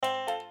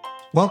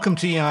Welcome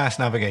to EIS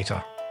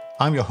Navigator.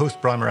 I'm your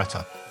host, Brian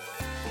Moretta.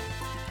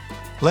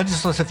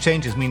 Legislative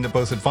changes mean that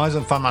both advisors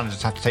and fund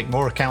managers have to take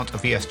more account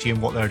of ESG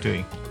in what they're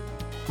doing.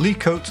 Lee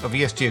Coates of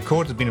ESG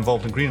Accord has been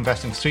involved in green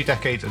investing for 3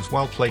 decades and is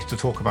well placed to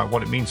talk about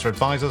what it means for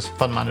advisors,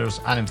 fund managers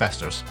and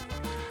investors.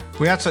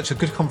 We had such a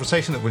good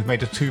conversation that we've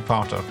made a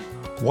 2-parter.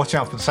 Watch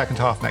out for the second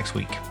half next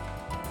week.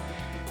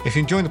 If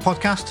you're enjoying the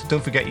podcast,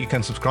 don't forget you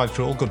can subscribe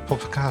through all good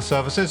podcast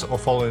services or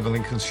follow the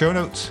link in the show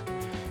notes.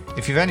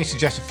 If you have any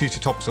suggested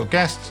future topics or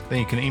guests, then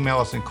you can email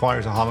us at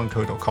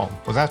inquiries@harlandco.com.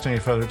 Without any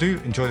further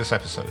ado, enjoy this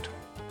episode.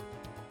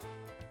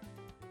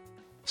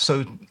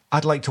 So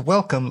I'd like to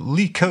welcome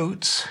Lee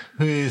Coates,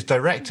 who is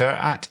Director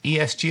at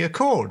ESG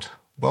Accord.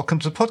 Welcome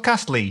to the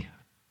podcast, Lee.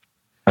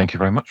 Thank you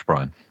very much,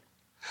 Brian.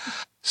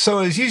 So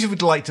as usual,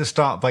 we'd like to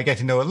start by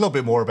getting to know a little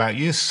bit more about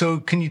you.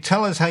 So can you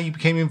tell us how you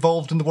became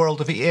involved in the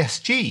world of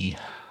ESG?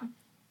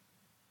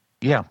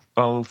 Yeah,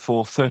 well,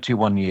 for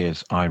 31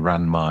 years, I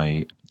ran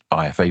my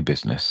IFA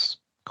business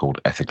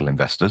called Ethical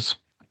Investors,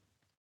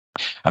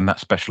 and that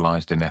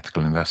specialised in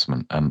ethical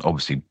investment. And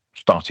obviously,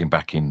 starting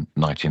back in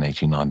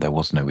 1989, there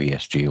was no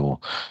ESG or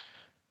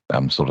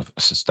sort of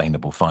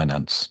sustainable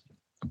finance,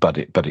 but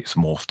it's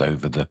morphed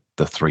over the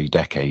 3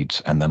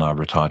 decades. And then I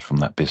retired from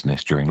that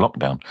business during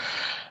lockdown,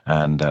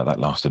 and that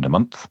lasted a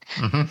month.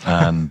 Mm-hmm.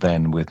 And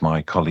then with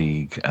my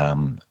colleague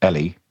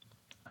Ellie,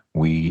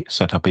 we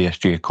set up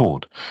ESG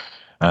Accord.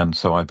 And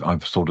so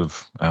I've sort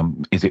of,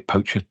 is it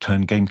poacher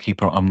turned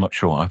gamekeeper? I'm not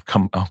sure.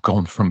 I've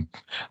gone from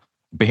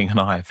being an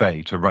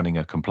IFA to running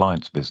a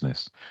compliance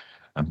business.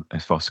 And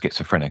if I was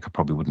schizophrenic, I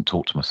probably wouldn't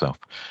talk to myself.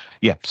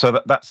 Yeah,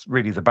 so that's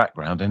really the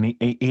background. And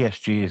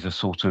ESG is a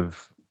sort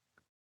of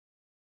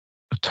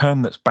a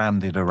term that's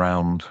bandied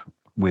around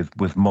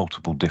with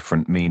multiple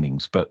different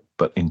meanings, but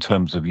in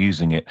terms of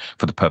using it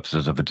for the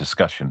purposes of a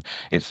discussion,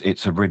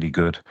 it's a really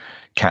good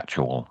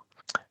catch-all.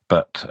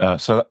 But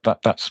so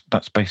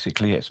that's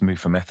basically it. It's moved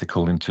from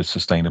ethical into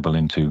sustainable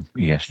into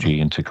ESG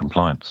into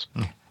compliance.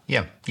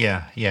 Yeah.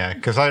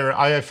 Because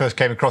I first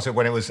came across it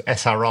when it was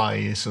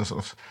SRI, sort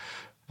of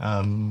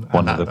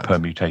one of the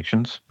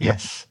permutations.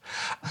 Yes.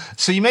 Yep.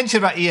 So you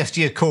mentioned about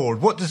ESG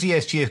Accord. What does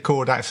ESG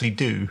Accord actually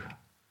do?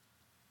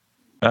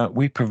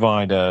 We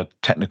provide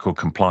technical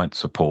compliance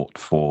support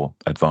for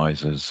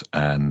advisors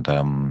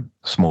and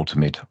small to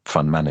mid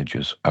fund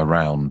managers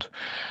around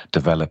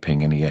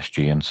developing an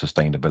ESG and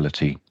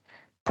sustainability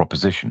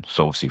proposition.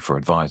 So obviously for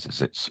advisors,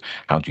 it's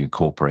how do you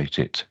incorporate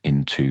it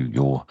into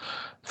your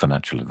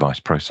financial advice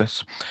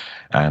process?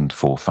 And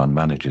for fund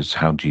managers,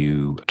 how do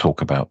you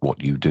talk about what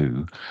you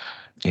do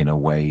in a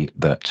way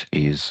that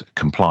is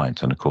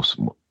compliant? And of course,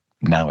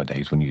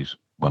 nowadays,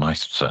 when I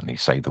certainly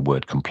say the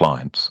word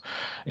compliance,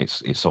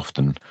 it's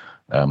often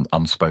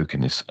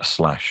unspoken is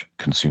 /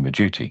 consumer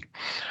duty,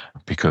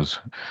 because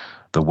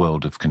the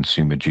world of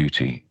consumer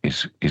duty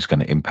is going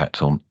to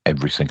impact on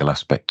every single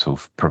aspect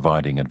of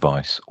providing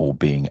advice or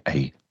being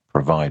a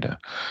provider.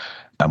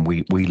 And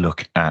we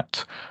look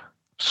at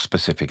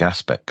specific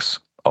aspects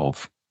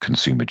of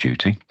consumer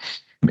duty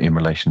in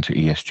relation to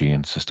ESG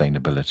and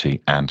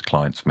sustainability and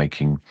clients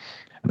making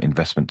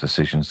investment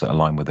decisions that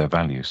align with their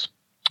values.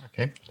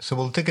 Okay, so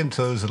we'll dig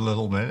into those a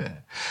little bit.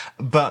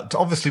 But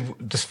obviously,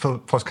 this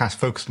podcast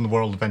focused on the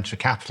world of venture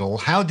capital.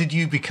 How did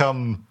you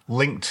become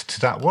linked to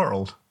that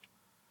world?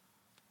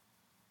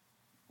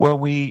 Well,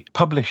 we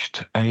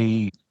published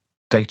a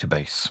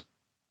database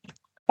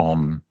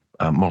on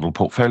model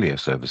portfolio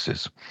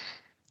services.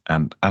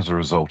 And as a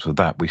result of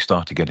that, we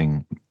started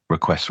getting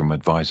requests from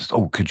advisors.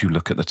 Oh, could you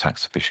look at the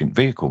tax efficient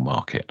vehicle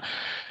market?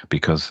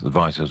 Because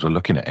advisors were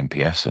looking at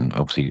MPS and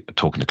obviously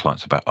talking to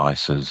clients about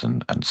ISAs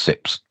and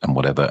SIPs and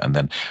whatever. And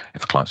then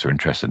if clients are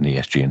interested in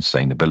ESG and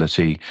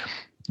sustainability,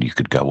 you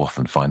could go off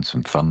and find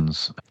some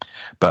funds.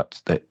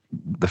 But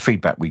the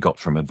feedback we got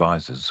from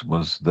advisors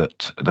was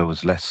that there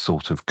was less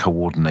sort of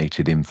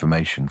coordinated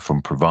information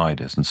from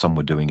providers, and some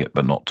were doing it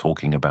but not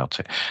talking about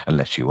it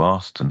unless you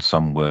asked, and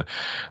some were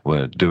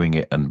doing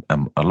it and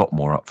a lot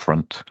more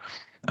upfront,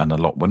 and a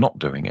lot were not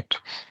doing it.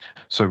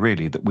 So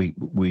really, that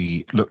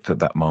we looked at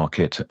that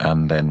market,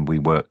 and then we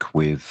work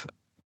with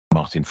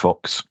Martin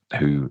Fox,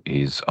 who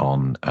is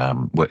on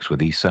works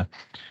with ESA.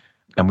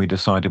 And we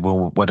decided,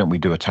 well, why don't we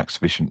do a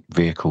tax-efficient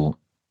vehicle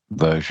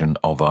version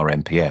of our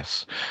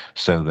MPS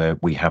so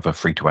that we have a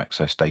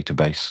free-to-access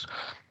database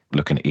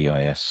looking at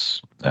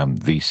EIS,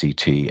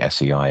 VCT,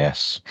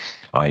 SEIS,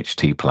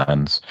 IHT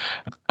plans,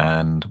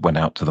 and went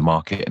out to the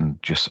market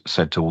and just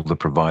said to all the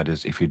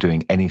providers, if you're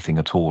doing anything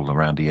at all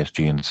around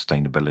ESG and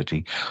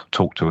sustainability,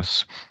 talk to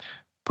us.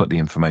 Put the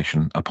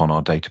information upon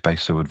our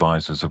database so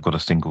advisors have got a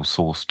single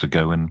source to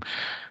go and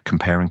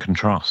compare and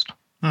contrast.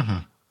 Mm-hmm.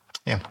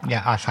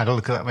 Yeah, I've had a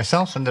look at that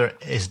myself, and there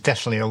is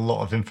definitely a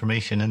lot of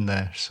information in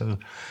there. So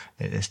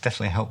it's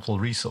definitely a helpful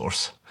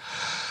resource.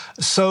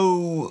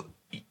 So,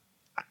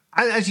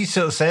 as you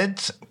sort of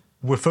said,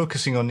 we're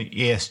focusing on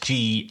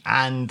ESG,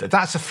 and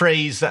that's a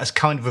phrase that has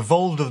kind of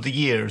evolved over the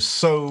years.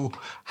 So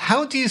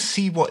how do you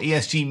see what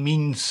ESG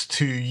means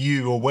to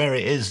you, or where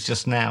it is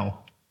just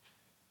now?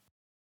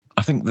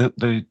 I think that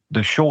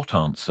the short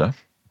answer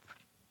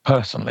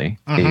personally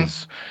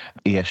is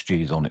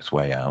ESG is on its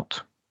way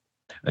out.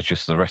 It's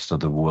just the rest of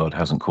the world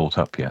hasn't caught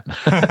up yet.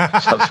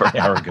 Sounds very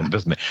arrogant,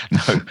 doesn't it?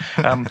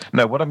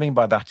 No. What I mean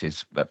by that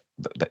is that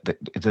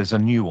there's a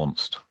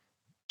nuanced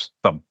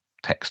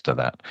subtext to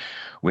that,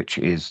 which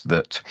is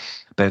that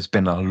there's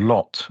been a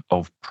lot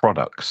of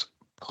products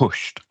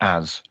pushed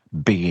as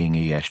being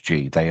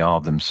ESG. They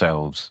are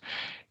themselves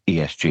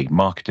ESG,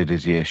 marketed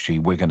as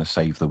ESG. We're going to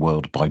save the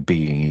world by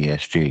being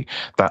ESG.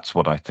 That's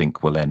what I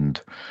think will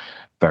end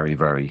very,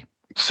 very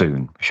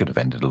soon. Should have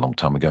ended a long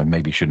time ago, and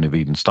maybe shouldn't have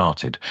even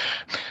started.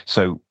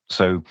 So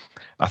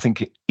I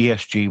think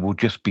ESG will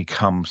just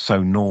become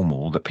so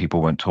normal that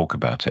people won't talk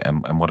about it.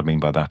 And what I mean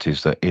by that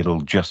is that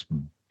it'll just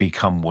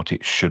become what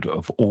it should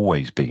have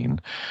always been,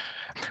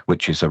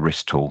 which is a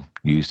risk tool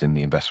used in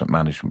the investment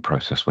management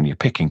process. When you're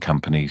picking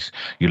companies,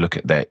 you look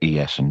at their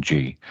ES and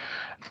G,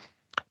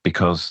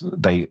 because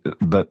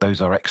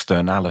those are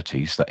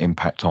externalities that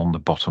impact on the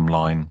bottom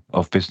line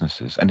of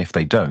businesses. And if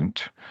they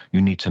don't,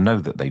 you need to know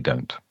that they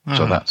don't.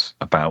 So that's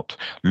about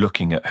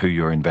looking at who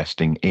you're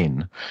investing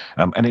in.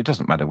 And it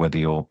doesn't matter whether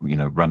you're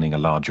running a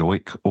large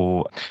OIC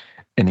or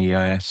an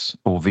EIS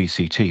or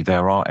VCT.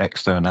 There are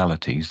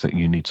externalities that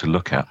you need to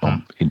look at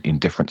in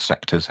different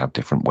sectors, have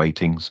different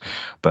weightings.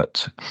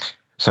 But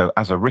so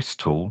as a risk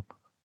tool,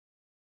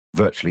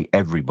 virtually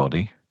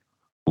everybody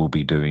should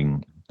be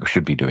doing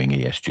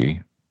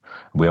ESG.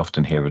 We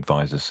often hear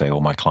advisors say,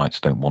 my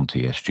clients don't want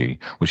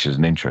ESG, which is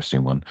an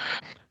interesting one.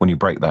 When you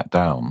break that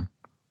down,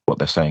 what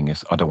they're saying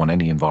is, I don't want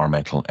any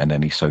environmental and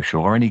any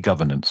social or any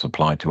governance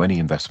applied to any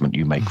investment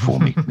you make for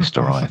me,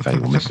 Mr. IFA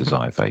or Mrs.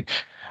 IFA.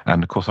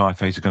 And of course,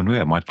 IFAs are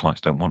going, my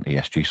clients don't want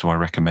ESG, so I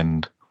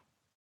recommend,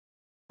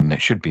 and there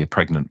should be a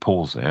pregnant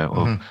pause there,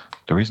 or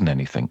there isn't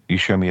anything. You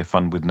show me a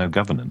fund with no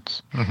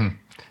governance.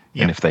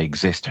 Yep. And if they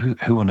exist,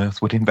 who on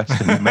earth would invest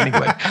in them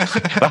anyway?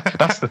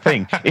 That's the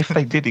thing. If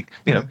they did,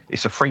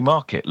 it's a free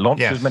market.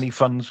 Launch as many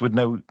funds with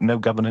no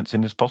governance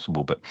in as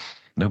possible, but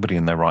nobody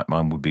in their right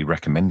mind would be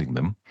recommending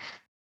them.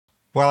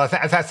 Well, I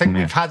think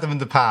we've had them in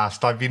the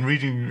past. I've been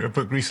reading a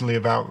book recently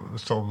about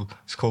it's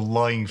called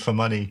Lying for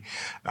Money,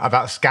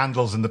 about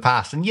scandals in the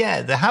past. And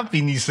there have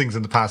been these things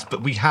in the past,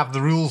 but we have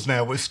the rules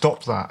now which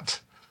stop that,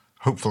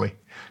 hopefully.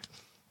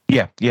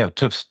 Yeah,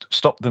 to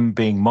stop them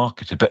being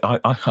marketed. But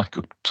I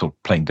could, sort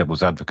of playing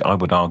devil's advocate, I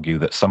would argue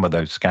that some of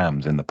those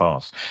scams in the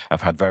past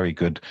have had very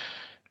good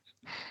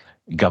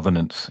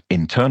governance,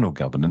 internal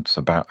governance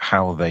about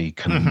how they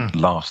can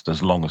last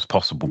as long as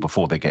possible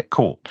before they get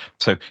caught.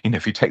 So,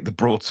 if you take the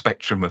broad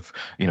spectrum of,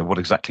 what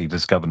exactly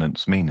does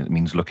governance mean? It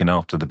means looking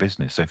after the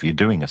business. So if you're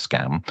doing a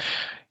scam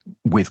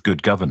with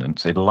good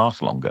governance, it'll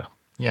last longer.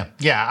 Yeah.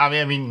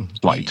 I mean,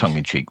 slightly tongue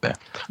in cheek there.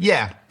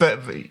 Yeah,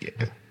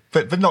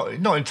 but not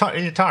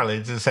entirely,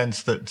 in the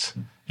sense that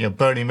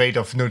Bernie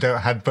Madoff no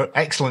doubt had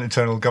excellent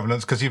internal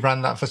governance because he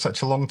ran that for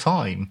such a long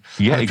time.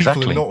 Yeah, and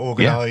exactly. People who are not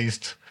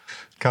organised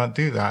can't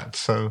do that.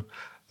 So,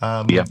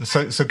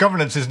 so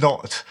governance is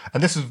not,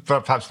 and this is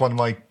perhaps one of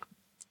my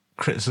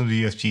criticisms of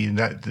ESG, in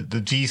that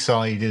the G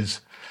side is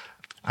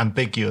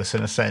ambiguous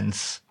in a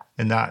sense,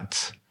 in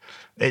that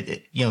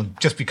it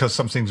just because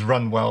something's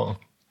run well,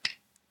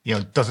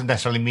 doesn't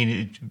necessarily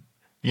mean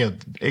it.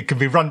 It can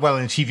be run well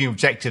in achieving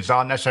objectives that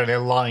aren't necessarily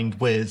aligned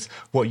with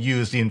what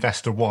you as the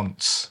investor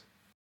wants.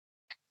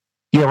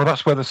 Yeah, well,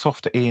 that's where the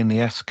softer E and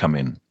the S come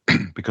in,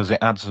 because it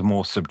adds a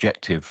more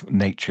subjective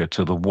nature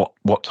to the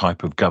what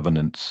type of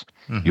governance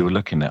you were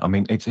looking at. I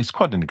mean, it's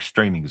quite an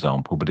extreme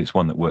example, but it's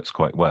one that works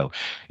quite well.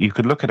 You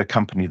could look at a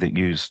company that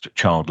used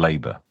child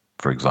labour,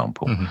 for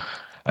example,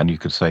 and you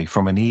could say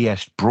from an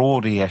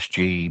broad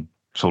ESG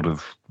sort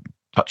of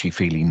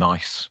touchy-feely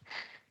nice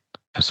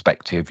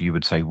perspective, you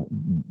would say,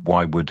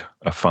 why would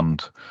a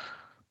fund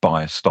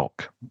buy a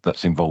stock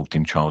that's involved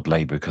in child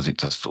labour? Because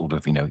it's a sort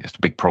of, it's a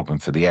big problem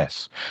for the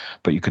S.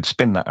 But you could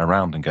spin that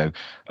around and go,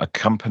 a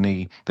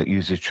company that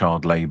uses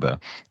child labour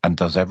and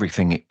does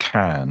everything it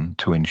can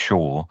to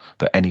ensure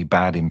that any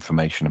bad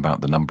information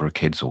about the number of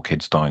kids or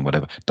kids dying,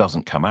 whatever,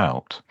 doesn't come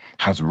out,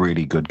 has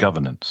really good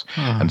governance.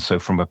 And so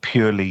from a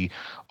purely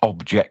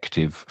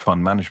objective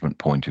fund management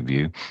point of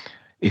view,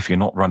 if you're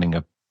not running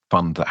a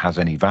fund that has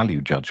any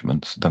value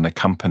judgments, then a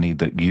company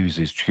that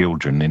uses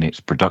children in its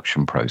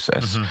production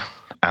process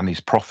and is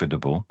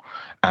profitable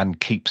and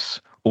keeps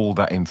all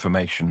that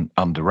information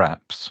under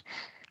wraps,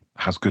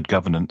 has good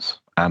governance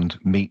and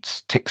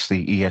ticks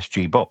the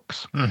ESG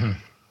box.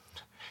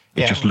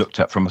 It just looked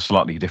at from a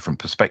slightly different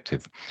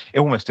perspective,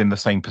 almost in the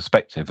same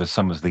perspective as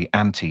some of the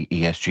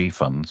anti-ESG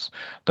funds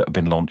that have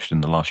been launched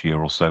in the last year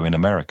or so in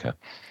America.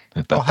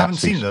 I haven't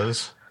seen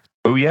those.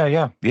 Oh,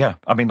 yeah.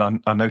 I mean,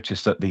 I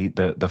noticed that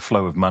the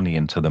flow of money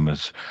into them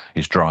is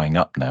drying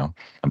up now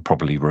and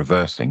probably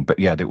reversing. But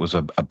there was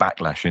a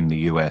backlash in the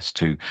US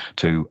to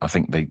I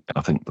think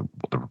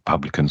what the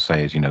Republicans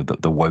say is,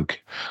 that the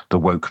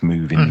woke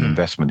move in the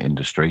investment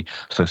industry.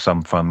 So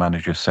some fund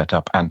managers set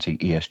up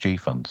anti-ESG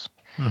funds.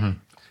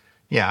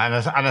 Yeah,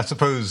 and I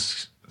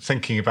suppose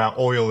thinking about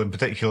oil in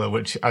particular,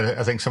 which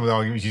I think some of the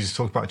arguments you just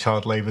talked about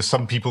child labour,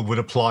 some people would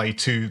apply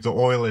to the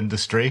oil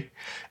industry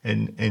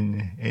in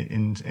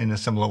a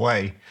similar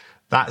way.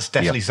 That's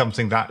definitely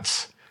something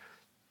that's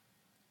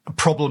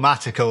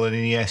problematical in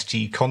an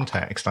ESG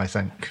context, I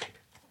think.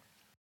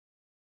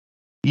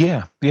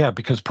 Yeah,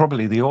 because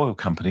probably the oil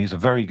companies are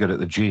very good at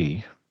the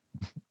G,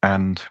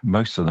 and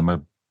most of them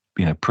are,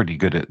 pretty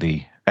good at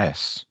the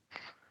S.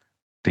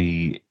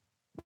 The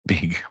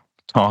big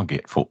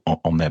target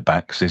on their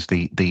backs is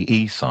the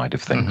E side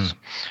of things.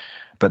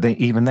 But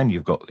even then,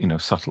 you've got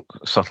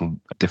subtle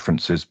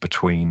differences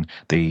between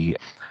the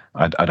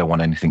I don't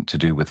want anything to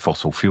do with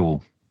fossil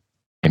fuel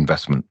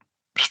investment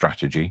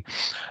strategy,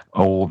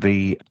 or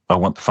I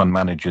want the fund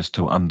managers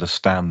to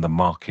understand the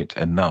market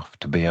enough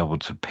to be able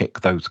to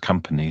pick those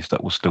companies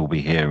that will still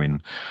be here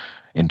in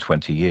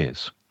 20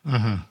 years.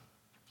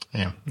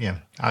 Yeah.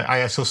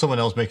 I saw someone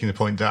else making the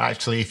point that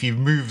actually if you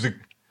move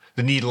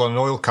the needle on an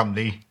oil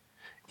company,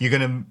 you're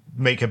going to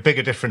make a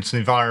bigger difference in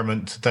the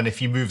environment than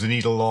if you move the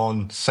needle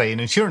on, say, an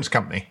insurance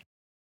company.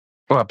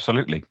 Oh,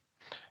 absolutely.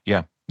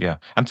 Yeah.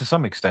 And to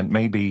some extent,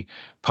 maybe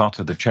part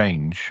of the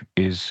change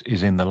is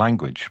in the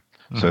language.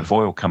 So if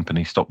oil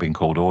companies stop being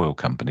called oil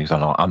companies,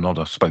 and I'm not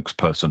a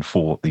spokesperson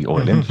for the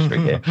oil industry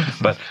here,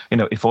 but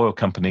if oil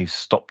companies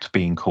stopped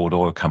being called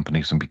oil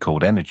companies and be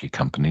called energy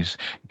companies,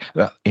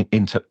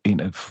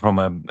 from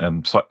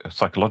a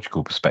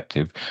psychological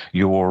perspective,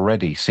 you're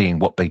already seeing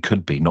what they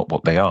could be, not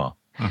what they are.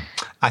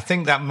 I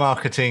think that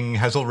marketing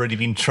has already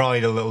been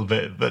tried a little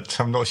bit, but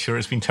I'm not sure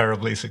it's been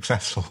terribly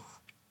successful.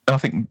 I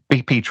think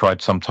BP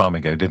tried some time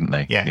ago, didn't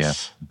they? Yes.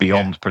 Yeah.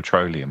 Beyond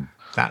Petroleum.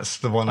 That's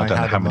the one I don't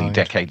had know how in many mind.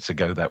 decades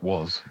ago that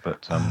was,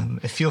 but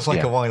it feels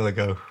like a while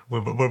ago.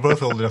 We're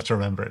both old enough to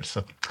remember it.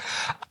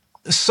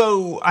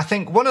 So I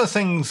think one of the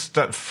things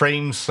that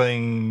frames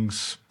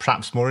things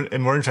perhaps more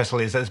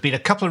interestingly is that there's been a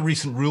couple of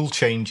recent rule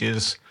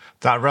changes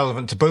that are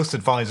relevant to both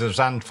advisors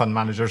and fund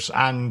managers,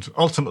 and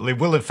ultimately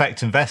will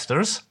affect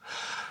investors.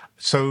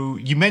 So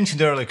you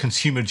mentioned earlier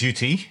consumer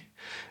duty.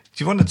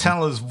 Do you want to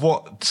tell us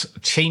what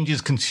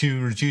changes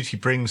consumer duty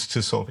brings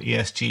to sort of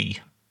ESG?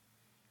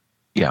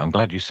 Yeah, I'm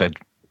glad you said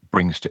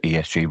brings to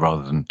ESG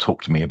rather than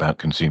talk to me about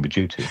consumer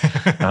duty.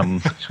 A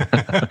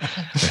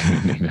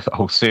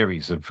whole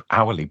series of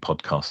hourly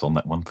podcasts on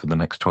that one for the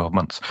next 12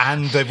 months.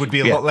 And they would be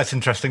a lot less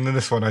interesting than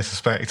this one, I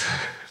suspect.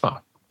 Oh,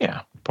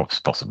 yeah,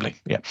 possibly,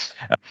 yeah.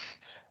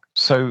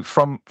 So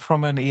from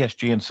an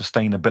ESG and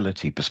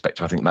sustainability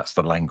perspective, I think that's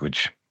the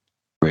language,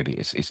 really.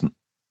 It's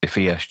if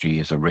ESG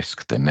is a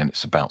risk, then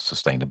it's about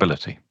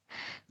sustainability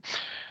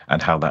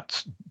and how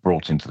that's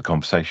brought into the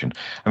conversation.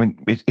 I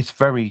mean, it's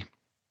very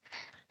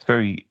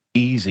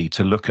easy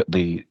to look at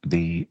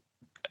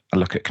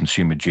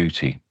consumer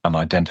duty and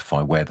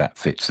identify where that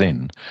fits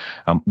in.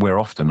 We're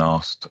often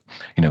asked,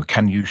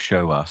 can you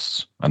show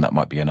us, and that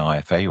might be an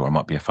IFA or it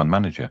might be a fund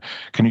manager,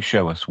 can you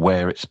show us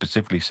where it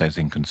specifically says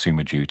in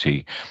consumer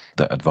duty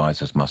that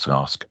advisors must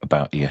ask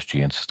about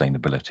ESG and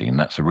sustainability? And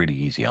that's a really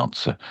easy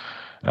answer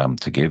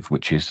to give,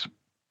 which is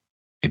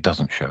it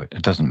doesn't show it.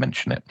 It doesn't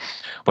mention it.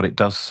 What it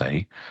does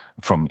say,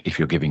 if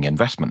you're giving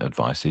investment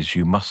advice, is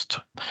you must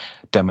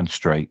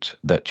demonstrate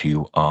that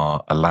you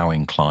are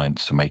allowing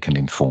clients to make an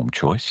informed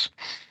choice,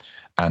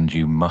 and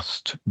you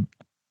must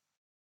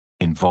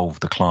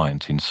involve the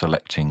client in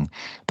selecting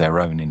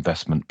their own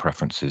investment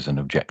preferences and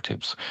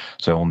objectives.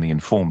 So on the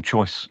informed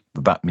choice,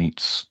 that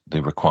meets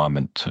the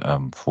requirement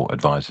for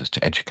advisors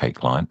to educate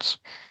clients.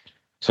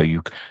 So if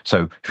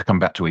you come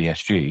back to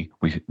ESG,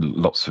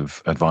 lots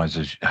of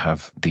advisors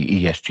have the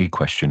ESG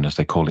question, as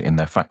they call it, in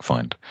their fact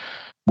find,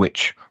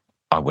 which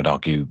I would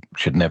argue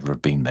should never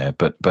have been there.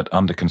 But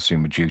under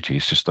consumer duty,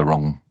 it's just the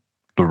wrong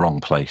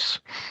place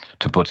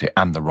to put it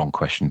and the wrong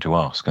question to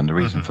ask. And the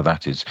reason for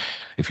that is,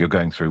 if you're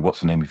going through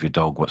what's the name of your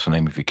dog, what's the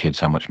name of your kids,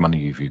 how much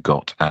money have you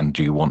got, and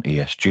do you want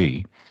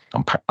ESG?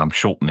 I'm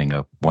shortening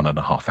a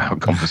 1.5 hour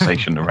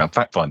conversation around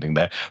fact finding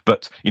there,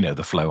 but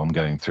the flow I'm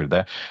going through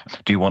there.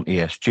 Do you want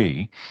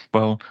ESG?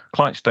 Well,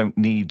 clients don't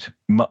need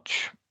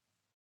much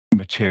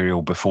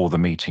material before the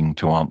meeting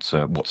to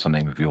answer what's the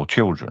name of your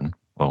children,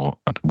 or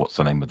what's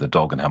the name of the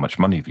dog, and how much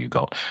money have you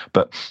got,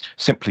 but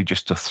simply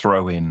just to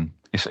throw in,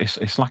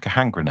 it's like a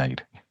hand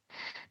grenade.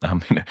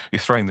 You're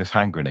throwing this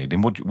hand grenade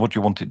in. What do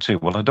you want it to?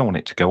 Well, I don't want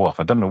it to go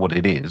off. I don't know what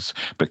it is,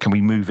 but can we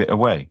move it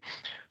away?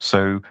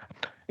 So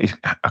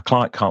a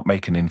client can't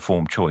make an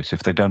informed choice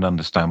if they don't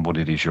understand what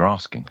it is you're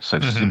asking. So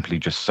simply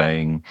just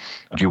saying,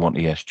 do you want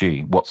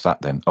ESG? What's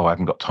that then? Oh, I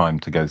haven't got time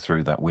to go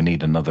through that. We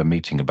need another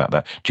meeting about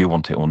that. Do you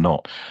want it or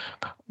not?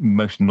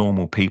 Most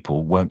normal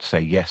people won't say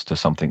yes to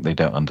something they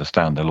don't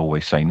understand. They'll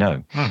always say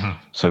no.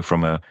 So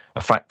from a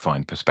fact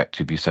find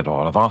perspective, you said,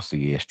 oh, I've asked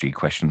the ESG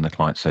question, and the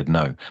client said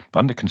no. But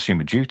under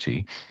consumer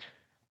duty,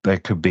 there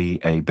could be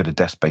a bit of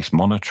desk-based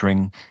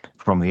monitoring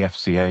from the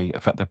FCA. In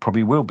fact, there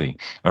probably will be,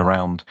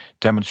 around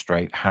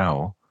demonstrate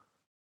how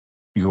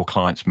your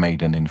clients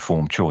made an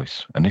informed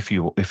choice. And if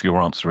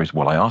your answer is,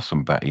 well, I asked them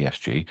about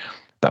ESG,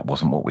 That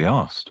wasn't what we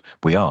asked.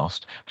 We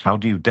asked, how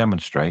do you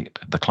demonstrate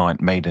the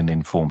client made an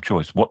informed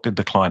choice? What did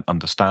the client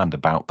understand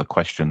about the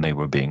question they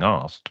were being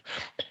asked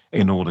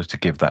in order to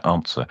give that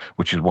answer?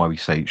 Which is why we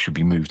say it should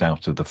be moved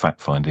out of the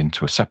fact find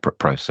into a separate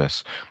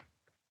process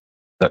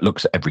that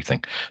looks at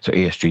everything. So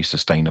ESG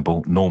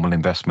sustainable, normal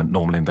investment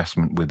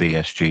with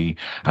ESG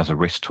as a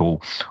risk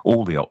tool,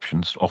 all the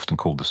options, often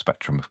called the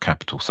spectrum of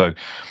capital. So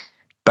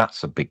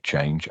that's a big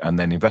change. And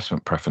then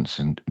investment preference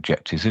and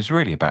objectives is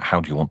really about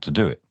how do you want to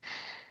do it.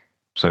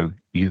 So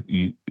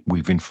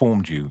we've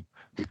informed you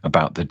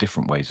about the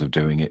different ways of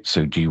doing it.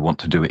 So do you want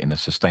to do it in a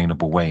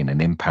sustainable way, in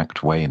an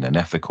impact way, in an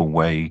ethical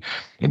way,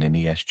 in an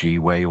ESG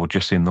way, or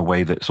just in the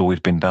way that's always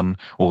been done,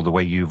 or the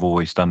way you've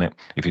always done it?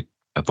 If it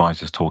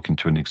advisors talking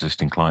to an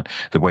existing client,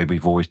 the way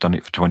we've always done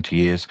it for 20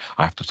 years,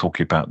 I have to talk to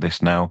you about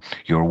this now.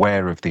 You're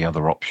aware of the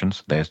other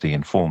options. There's the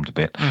informed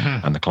bit.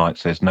 And the client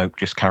says, no,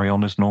 just carry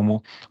on as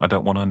normal. I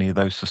don't want any of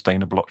those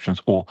sustainable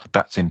options, or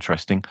that's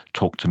interesting.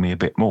 Talk to me a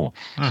bit more.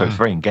 So it's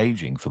very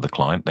engaging for the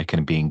client. They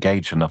can be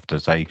engaged enough to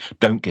say,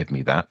 don't give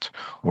me that,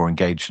 or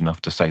engaged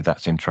enough to say,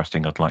 that's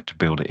interesting. I'd like to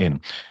build it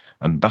in.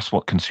 And that's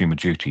what consumer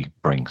duty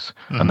brings.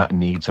 And that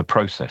needs a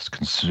process.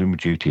 Consumer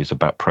duty is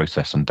about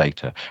process and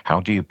data. How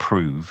do you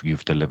prove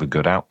you've delivered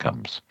good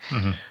outcomes?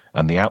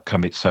 And the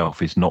outcome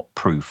itself is not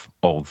proof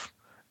of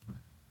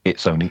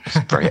it's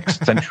very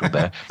existential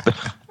there.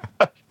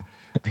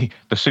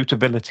 The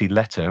suitability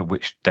letter,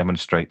 which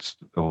demonstrates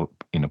or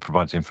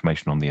provides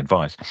information on the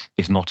advice,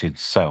 is not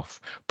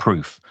itself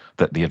proof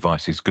that the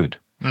advice is good.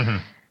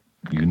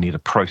 You need a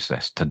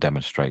process to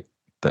demonstrate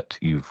that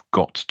you've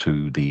got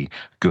to the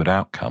good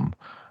outcome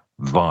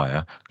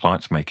via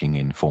clients making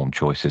informed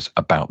choices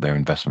about their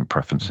investment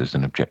preferences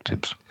and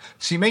objectives.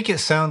 So you make it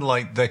sound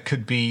like there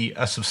could be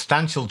a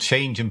substantial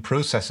change in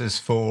processes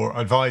for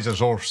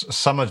advisors or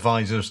some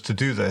advisors to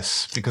do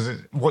this, because you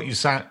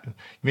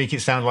make it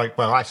sound like,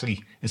 well,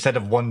 actually, instead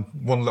of one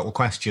little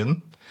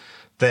question,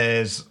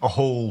 there's a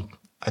whole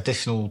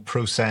additional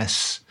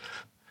process.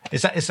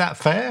 Is that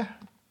fair?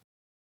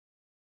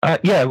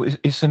 Yeah,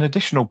 it's an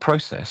additional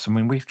process. I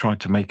mean, we've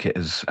tried to make it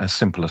as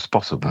simple as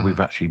possible.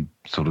 We've actually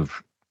sort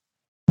of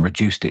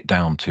reduced it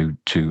down to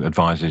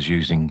advisors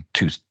using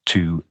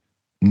two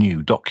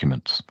new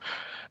documents.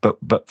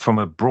 But from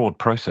a broad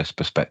process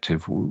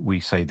perspective,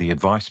 we say the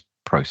advice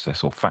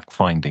process or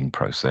fact-finding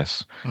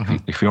process,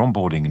 if you're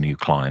onboarding a new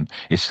client,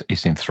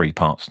 it's in three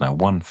parts now.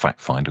 One, fact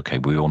find. Okay,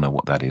 we all know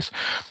what that is.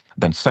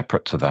 Then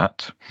separate to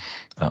that,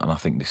 and I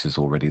think this is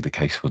already the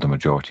case for the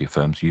majority of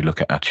firms, you look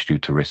at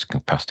attitude to risk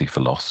and capacity for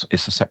loss.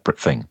 It's a separate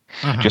thing.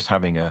 Just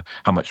having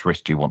how much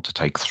risk do you want to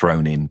take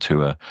thrown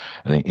into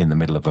in the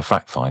middle of a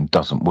fact find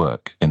doesn't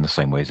work in the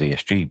same way as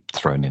ESG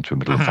thrown into a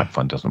middle of a fact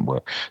find doesn't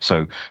work.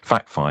 So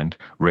fact find,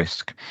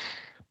 risk,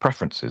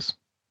 preferences.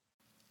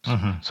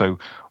 So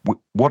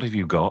what have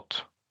you got?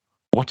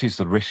 What is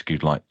the risk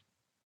you'd like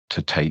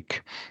to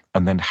take?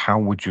 And then how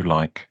would you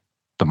like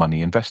the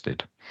money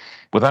invested?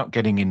 Without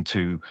getting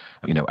into,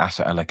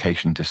 asset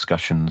allocation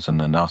discussions and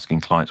then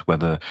asking clients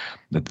whether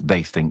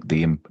they think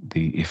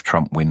if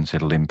Trump wins,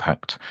 it'll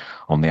impact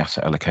on the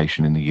asset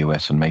allocation in the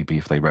US, and maybe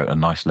if they wrote a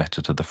nice letter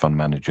to the fund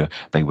manager,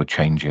 they would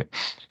change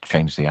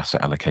the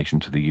asset allocation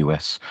to the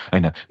US.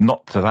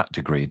 Not to that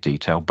degree of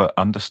detail, but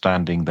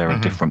understanding there are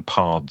different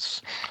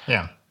paths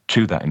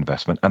to that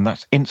investment, and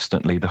that's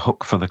instantly the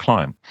hook for the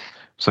client.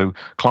 So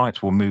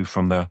clients will move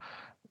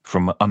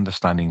from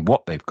understanding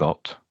what they've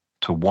got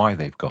to why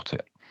they've got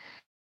it.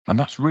 And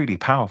that's really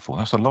powerful.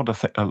 That's a lot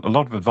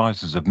of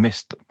advisors have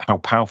missed how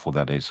powerful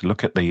that is.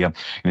 Look at they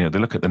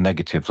look at the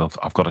negatives of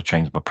I've got to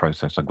change my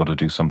process, I've got to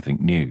do something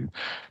new.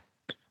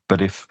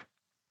 But if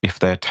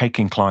they're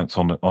taking clients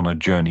on a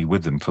journey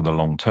with them for the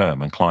long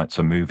term, and clients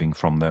are moving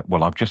from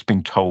I've just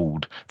been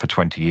told for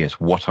 20 years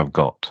what I've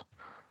got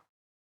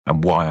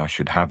and why I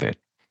should have it,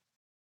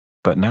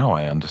 but now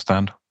I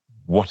understand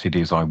what it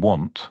is I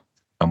want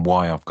and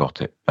why I've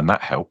got it. And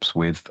that helps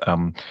with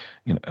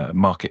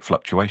market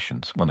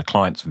fluctuations. When the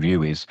client's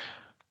view is,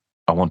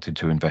 I wanted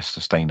to invest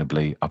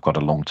sustainably, I've got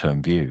a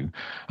long-term view,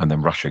 and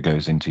then Russia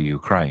goes into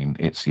Ukraine,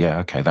 it's,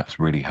 okay, that's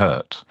really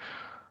hurt.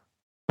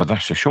 But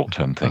that's a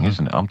short-term thing,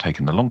 isn't it? I'm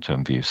taking the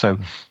long-term view. So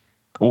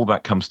all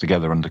that comes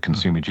together under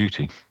consumer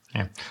duty.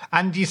 Yeah.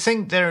 And do you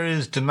think there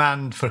is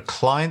demand for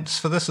clients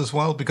for this as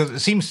well? Because it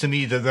seems to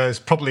me that there's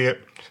probably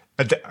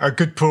a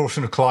good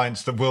portion of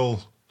clients that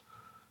will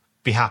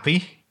be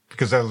happy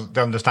because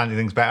they're understanding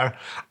things better.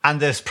 And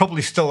there's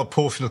probably still a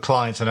portion of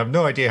clients, and I have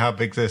no idea how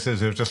big this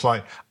is, who're just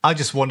like, I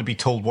just want to be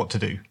told what to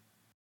do.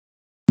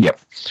 Yep.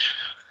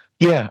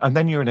 Yeah, and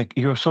then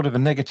you're sort of a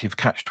negative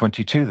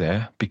catch-22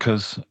 there,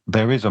 because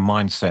there is a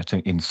mindset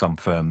in some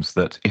firms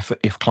that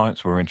if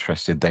clients were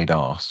interested, they'd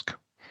ask.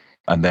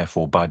 And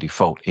therefore, by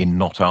default, in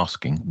not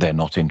asking, they're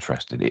not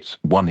interested.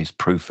 One is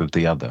proof of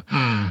the other.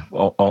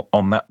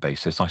 On that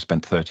basis, I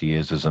spent 30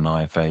 years as an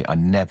IFA. I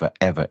never,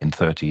 ever in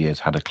 30 years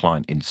had a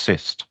client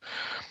insist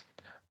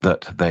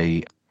that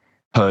they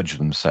purge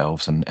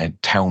themselves and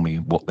tell me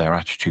what their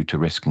attitude to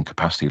risk and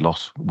capacity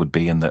loss would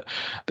be, and that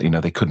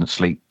they couldn't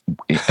sleep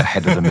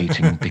ahead of the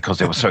meeting because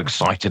they were so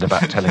excited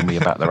about telling me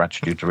about their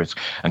attitude to risk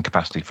and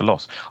capacity for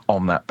loss.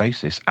 On that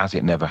basis, as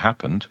it never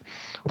happened,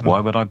 why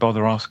would I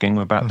bother asking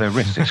about their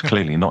risks? It's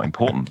clearly not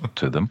important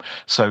to them.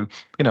 So,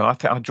 I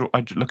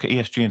look at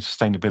ESG and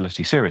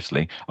sustainability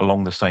seriously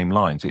along the same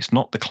lines. It's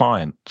not the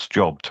client's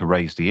job to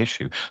raise the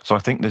issue. So I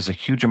think there's a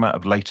huge amount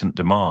of latent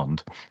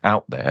demand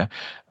out there.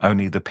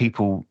 Only the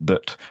people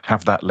that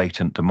have that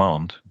latent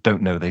demand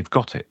don't know they've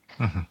got it.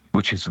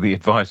 Which is the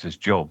advisor's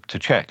job to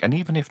check. And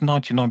even if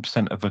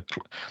 99%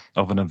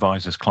 of an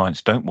advisor's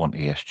clients don't want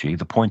ESG,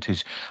 the point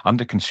is,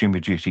 under consumer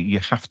duty, you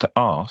have to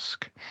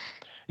ask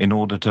in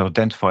order to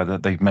identify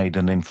that they've made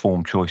an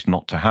informed choice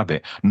not to have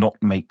it, not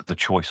make the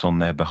choice on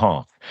their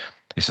behalf.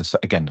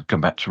 Again,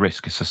 come back to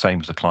risk. It's the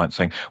same as the client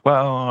saying,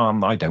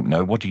 well, I don't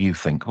know. What do you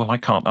think? Well, I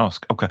can't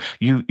ask. Okay,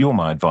 you're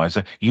my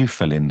advisor. You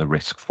fill in the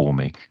risk for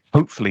me.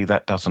 Hopefully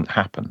that doesn't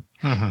happen.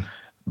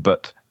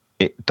 But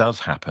it does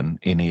happen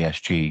in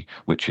ESG,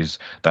 which is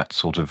that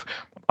sort of,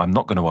 I'm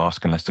not going to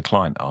ask unless the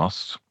client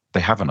asks. They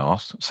haven't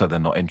asked, so they're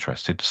not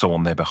interested. So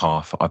on their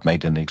behalf, I've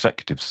made an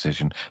executive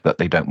decision that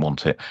they don't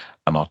want it,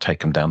 and I'll take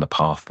them down the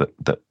path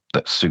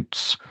that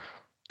suits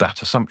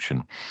that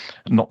assumption.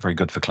 Not very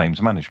good for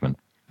claims management.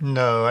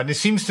 No, and it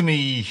seems to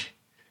me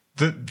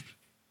that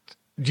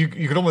you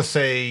could almost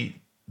say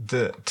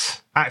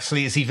that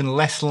actually it's even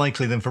less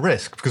likely than for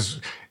risk, because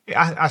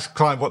ask a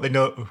client what they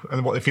know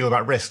and what they feel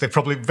about risk. They're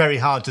probably very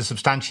hard to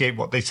substantiate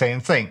what they say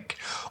and think.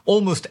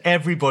 Almost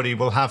everybody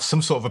will have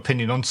some sort of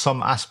opinion on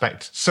some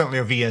aspect, certainly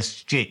of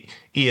ESG,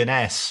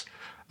 E&S,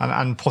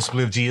 and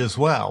possibly of G as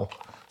well.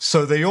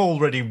 So they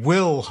already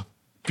will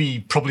be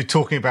probably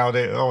talking about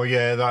it. Oh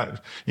yeah,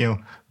 that,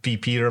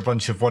 BP are a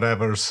bunch of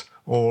whatevers,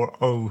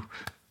 or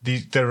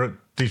these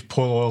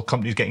poor oil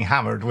companies getting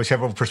hammered,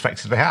 whichever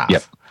perspective they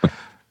have.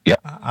 Yep.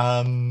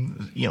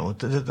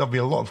 There'll be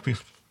a lot of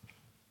people.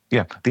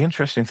 Yeah, the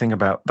interesting thing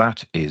about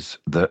that is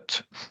that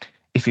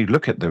if you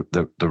look at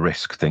the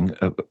risk thing,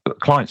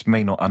 clients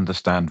may not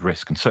understand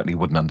risk and certainly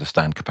wouldn't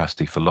understand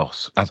capacity for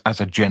loss.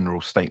 As a general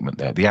statement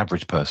there, the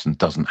average person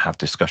doesn't have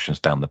discussions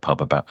down the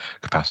pub about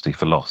capacity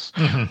for loss.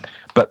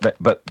 But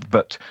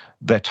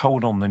they're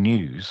told on the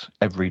news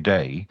every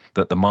day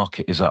that the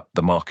market is up,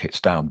 the market's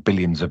down,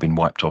 billions have been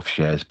wiped off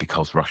shares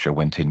because Russia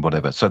went in,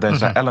 whatever. So there's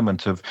that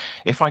element of,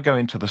 if I go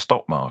into the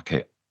stock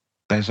market,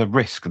 there's a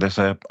risk,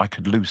 I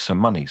could lose some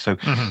money. So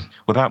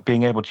without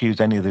being able to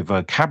use any of the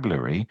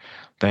vocabulary,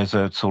 there's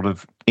a sort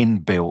of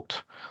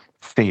inbuilt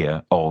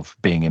fear of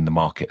being in the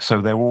market.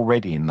 So they're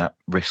already in that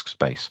risk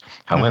space.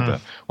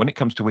 However, when it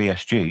comes to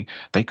ESG,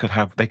 they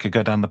could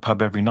go down the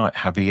pub every night,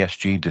 have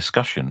ESG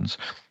discussions,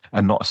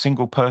 and not a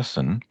single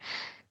person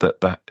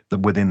that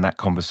within that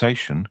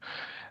conversation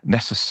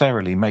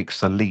necessarily makes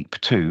the leap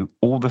to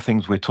all the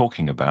things we're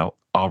talking about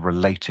are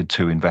related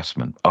to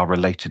investment, are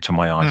related to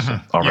my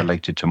ISA, are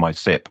related to my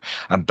SIP.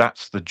 And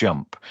that's the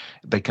jump.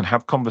 They can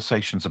have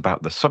conversations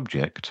about the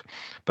subject,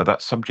 but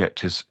that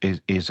subject is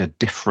a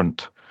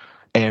different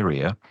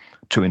area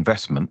to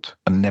investment,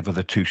 and never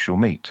the two shall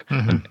meet.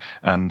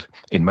 And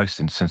in most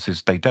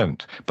instances, they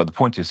don't. But the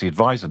point is, the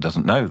advisor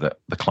doesn't know that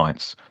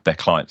their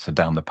clients are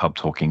down the pub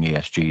talking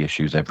ESG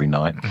issues every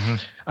night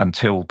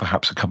until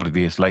perhaps a couple of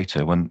years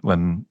later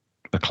when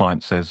the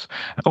client says,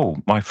 oh,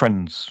 my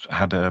friend's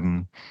had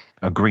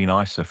a green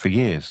ISA for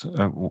years.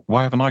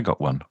 Why haven't I got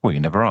one? Well, you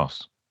never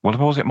asked. Well,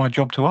 was it my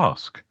job to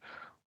ask?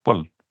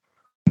 Well,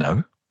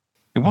 no,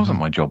 it wasn't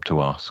my job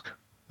to ask.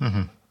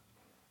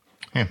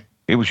 Yeah.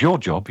 It was your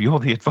job. You're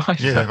the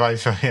advisor. Yeah,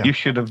 advisor, yeah. You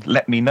should have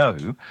let me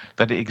know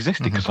that it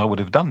existed, because I would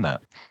have done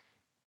that.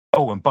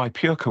 Oh, and by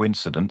pure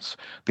coincidence,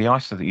 the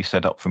ISA that you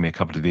set up for me a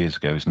couple of years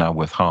ago is now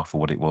worth half of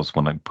what it was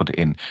when I put it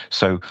in.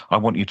 So I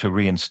want you to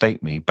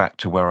reinstate me back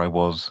to where I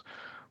was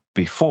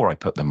before I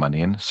put the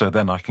money in, so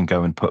then I can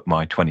go and put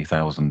my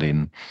 20,000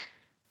 in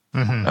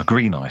a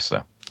green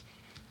ISA.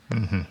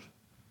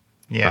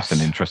 Yes. That's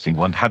an interesting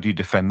one. How do you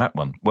defend that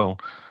one? Well,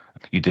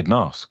 you didn't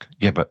ask.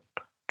 Yeah, but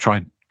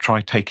try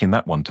taking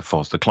that one to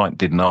FOS. The client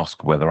didn't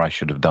ask whether I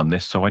should have done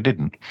this, so I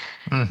didn't.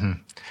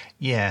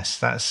 Yes,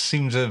 that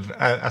seems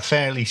a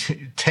fairly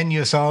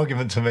tenuous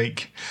argument to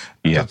make.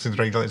 Yeah. The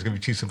regulator's going to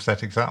be too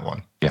sympathetic to that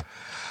one. Yeah.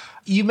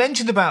 You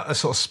mentioned about a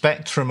sort of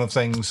spectrum of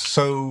things.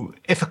 So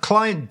if a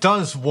client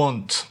does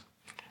want,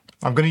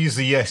 I'm going to use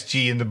the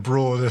ESG in the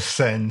broadest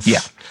sense. Yeah.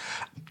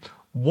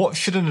 What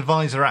should an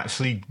advisor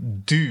actually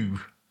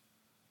do?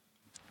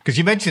 Because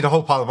you mentioned a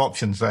whole pile of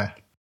options there.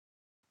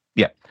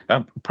 Yeah.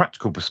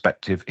 Practical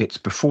perspective, it's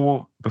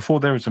before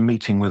there is a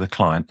meeting with a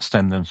client,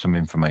 send them some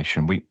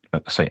information. We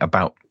say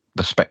about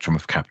the spectrum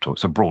of capital.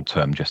 It's a broad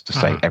term just to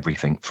say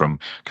everything from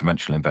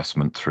conventional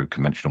investment through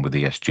conventional with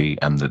ESG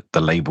and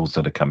the labels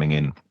that are coming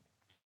in.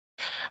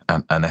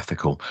 An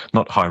ethical,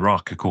 not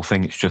hierarchical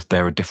thing. It's just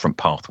there are different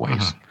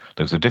pathways.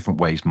 There's different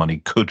ways money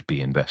could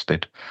be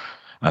invested,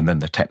 And then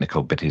the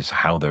technical bit is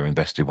how they're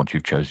invested once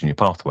you've chosen your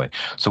pathway.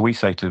 So we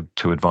say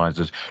to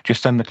advisors,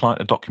 just send the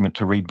client a document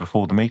to read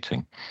before the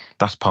meeting.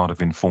 That's part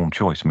of informed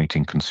choice,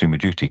 meeting consumer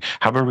duty.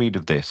 Have a read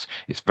of this.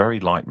 It's very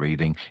light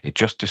reading. It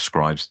just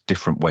describes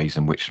different ways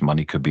in which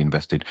money could be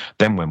invested.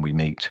 Then when we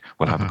meet,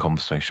 we'll have a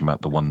conversation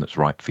about the one that's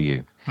right for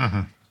you.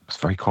 It's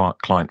very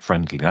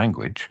client-friendly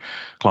language.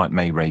 Client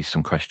may raise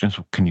some questions.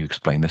 Can you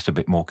explain this a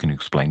bit more? Can you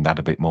explain that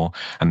a bit more?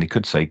 And they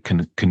could say,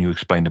 can you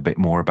explain a bit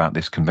more about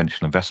this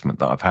conventional investment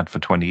that I've had for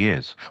 20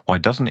 years? Why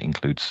doesn't it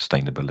include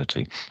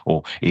sustainability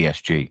or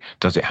ESG?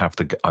 Does it have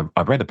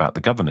I read about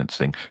the governance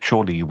thing.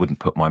 Surely you wouldn't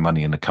put my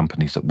money in the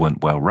companies that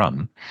weren't well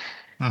run.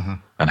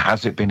 And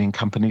has it been in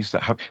companies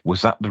that have?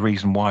 Was that the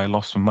reason why I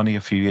lost some money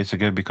a few years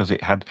ago? Because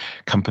it had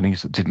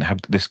companies that didn't have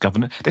this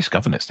governance. This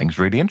governance thing's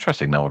really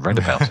interesting. Now I've read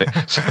about it.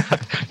 So,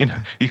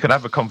 you could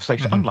have a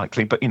conversation.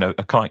 Unlikely, but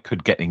a client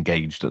could get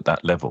engaged at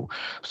that level.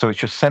 So it's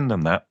just send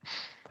them that,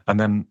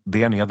 and then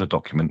the only other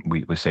document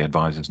we say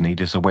advisors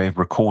need is a way of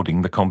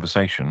recording the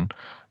conversation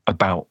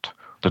about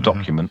the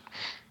document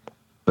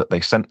that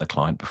they sent the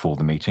client before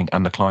the meeting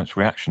and the client's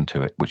reaction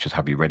to it, which is,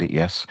 have you read it?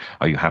 Yes.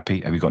 Are you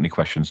happy? Have you got any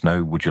questions?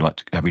 No. Would you like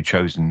to, have you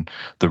chosen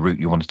the route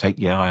you want to take?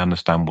 Yeah, I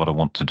understand what I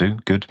want to do.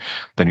 Good.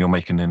 Then you're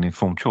making an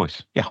informed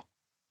choice. Yeah.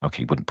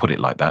 Okay, you wouldn't put it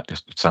like that.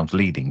 Just it sounds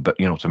leading, but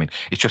you know what I mean?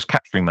 It's just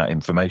capturing that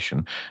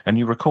information and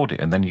you record it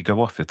and then you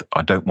go off with,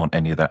 I don't want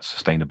any of that.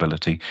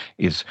 Sustainability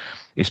is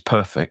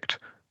perfect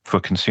for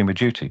consumer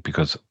duty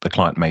because the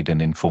client made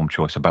an informed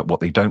choice about what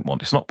they don't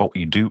want. It's not what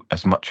you do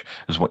as much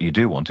as what you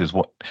do want, is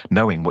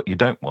knowing what you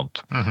don't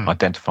want,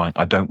 identifying,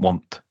 I don't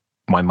want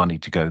my money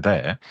to go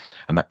there.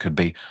 And that could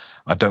be,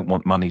 I don't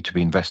want money to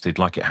be invested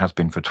like it has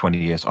been for 20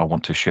 years. I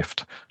want to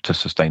shift to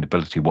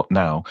sustainability. What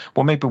now?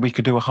 Well, maybe we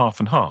could do a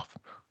half and half.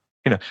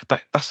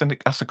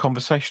 That's a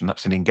conversation.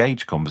 That's an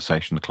engaged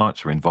conversation. The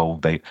clients are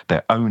involved.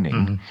 They're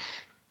owning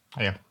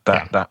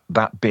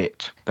that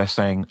bit. They're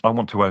saying, I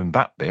want to own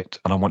that bit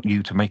and I want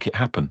you to make it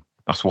happen.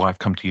 That's why I've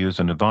come to you as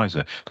an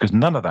advisor, because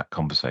none of that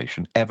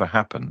conversation ever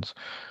happens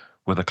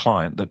with a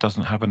client that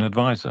doesn't have an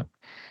advisor.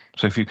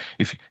 So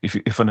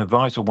if an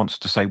advisor wants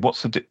to say,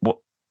 what's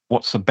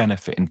the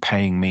benefit in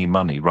paying me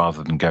money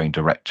rather than going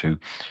direct to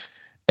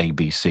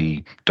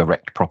ABC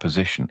direct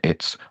proposition,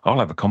 it's, I'll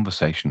have a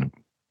conversation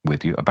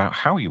with you about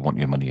how you want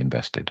your money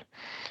invested.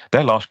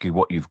 They'll ask you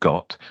what you've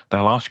got.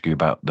 They'll ask you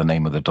about the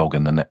name of the dog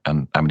and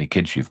and how many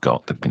kids you've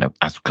got,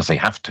 because they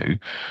have to.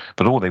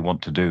 But all they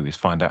want to do is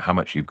find out how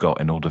much you've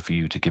got in order for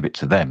you to give it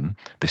to them,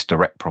 this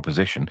direct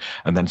proposition,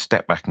 and then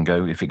step back and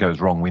go, if it goes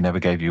wrong, we never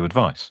gave you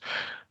advice.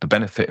 The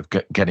benefit of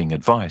getting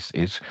advice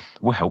is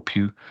we'll help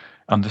you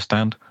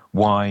understand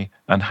why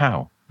and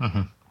how.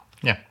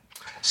 Yeah.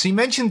 So you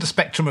mentioned the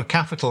spectrum of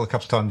capital a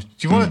couple of times.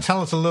 Do you want to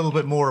tell us a little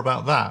bit more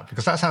about that?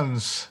 Because that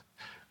sounds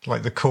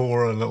like the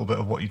core a little bit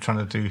of what you're trying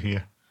to do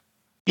here.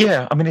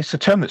 Yeah, I mean, it's a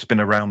term that's been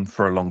around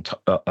for a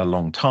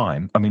long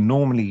time. I mean,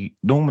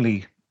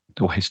 normally,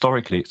 or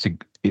historically,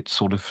 it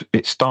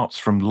starts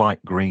from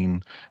light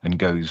green and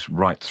goes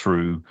right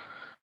through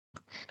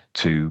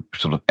to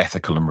sort of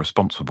ethical and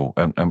responsible,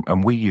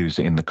 and we use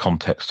it in the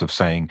context of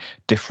saying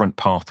different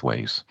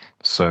pathways.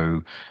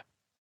 So,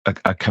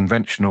 a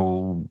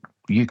conventional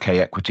UK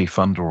equity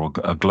fund or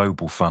a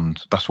global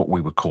fund, that's what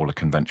we would call a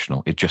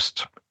conventional. It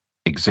just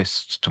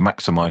exists to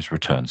maximize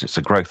returns. It's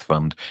a growth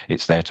fund.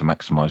 It's there to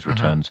maximize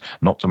returns,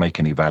 not to make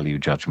any value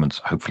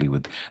judgments, hopefully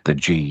with the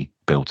G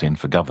built in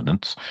for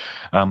governance.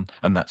 And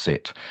that's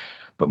it.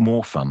 But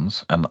more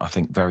funds, and I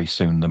think very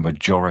soon the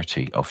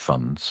majority of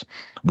funds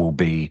will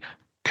be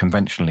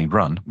conventionally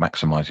run,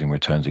 maximizing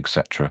returns,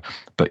 etc.,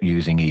 but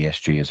using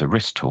ESG as a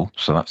risk tool.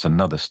 So that's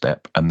another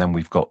step. And then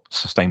we've got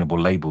sustainable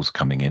labels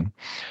coming in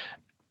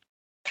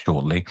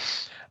shortly.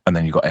 And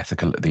then you've got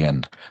ethical at the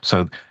end.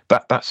 So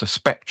that's a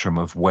spectrum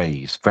of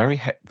ways,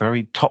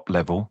 very top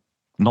level,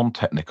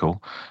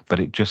 non-technical, but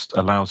it just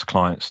allows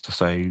clients to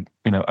say,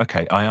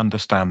 okay, I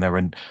understand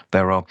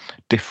there are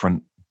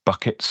different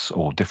buckets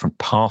or different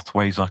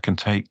pathways I can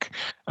take,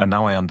 and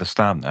now I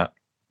understand that.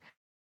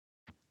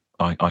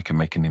 I can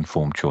make an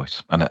informed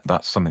choice, and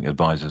that's something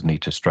advisors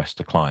need to stress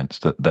to clients,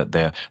 that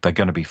they're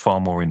going to be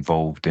far more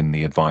involved in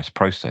the advice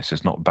process.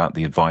 It's not about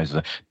the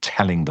advisor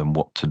telling them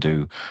what to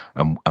do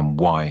and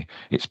why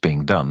it's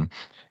being done.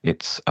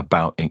 It's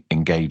about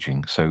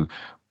engaging. So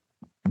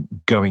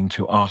going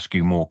to ask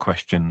you more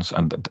questions,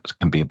 and that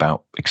can be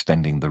about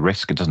extending the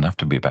risk. It doesn't have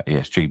to be about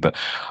ESG, but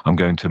I'm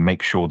going to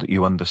make sure that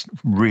you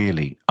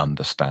really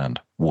understand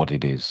what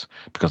it is,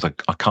 because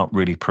I can't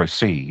really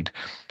proceed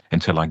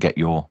until I get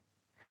your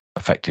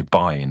effective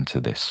buy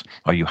into this.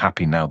 Are you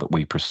happy now that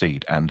we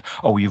proceed? And,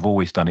 oh, you've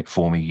always done it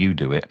for me, you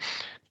do it,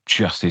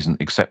 just isn't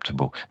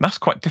acceptable. And that's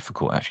quite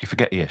difficult, actually.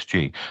 Forget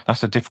ESG.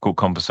 That's a difficult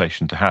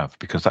conversation to have,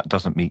 because that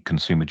doesn't meet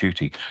consumer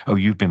duty. Oh,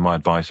 you've been my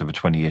advisor for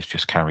 20 years,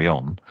 just carry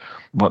on.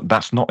 Well,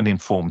 that's not an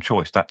informed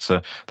choice. That's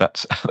a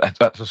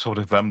sort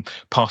of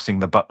passing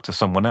the buck to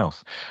someone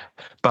else.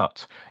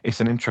 But it's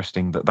an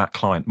interesting that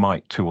client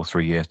might 2 or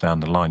 3 years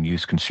down the line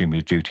use consumer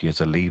duty as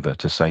a lever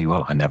to say,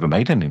 well, I never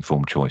made an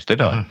informed choice,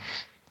 did I?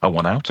 I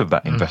want out of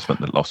that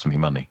investment that lost me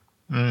money.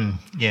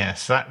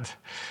 Yes, that.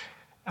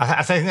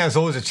 I think that's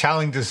always a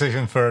challenging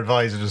decision for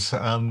advisors.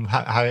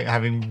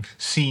 Having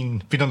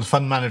been on the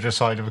fund manager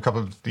side of a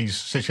couple of these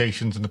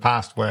situations in the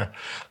past where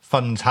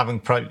funds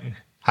haven't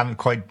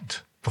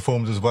quite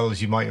performed as well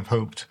as you might have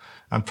hoped,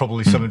 and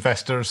probably some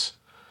investors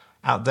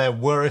out there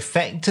were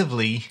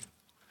effectively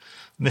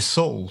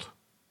missold.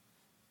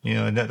 You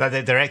know,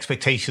 that their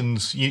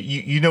expectations.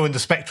 You know, in the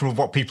spectrum of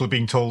what people are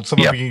being told, some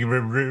are being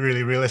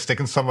really realistic,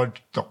 and some are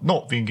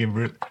not being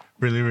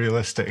really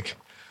realistic.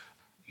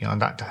 You know,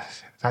 and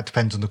that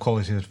depends on the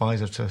quality of the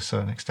advisor to a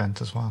certain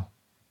extent as well.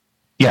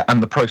 Yeah,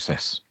 and the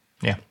process.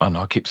 Yeah, and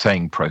I keep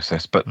saying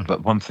process, but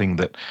one thing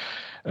that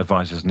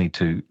advisors need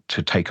to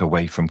take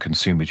away from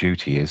Consumer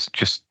Duty is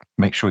just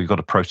make sure you've got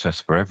a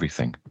process for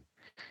everything.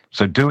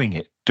 So doing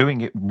it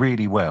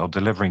really well,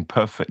 delivering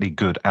perfectly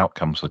good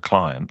outcomes for the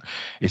client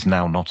is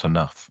now not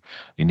enough.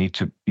 You need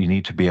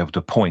to be able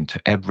to point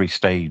to every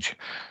stage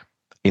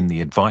in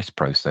the advice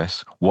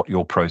process what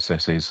your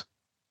process is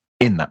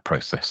in that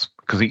process,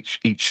 because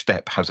each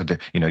step has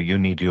you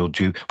need your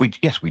due. We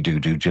do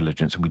due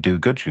diligence, and we do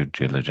good due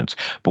diligence.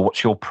 But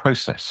what's your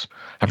process?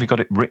 Have you got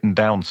it written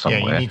down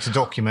somewhere? Yeah, you need to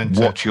document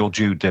what your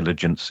due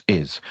diligence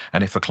is.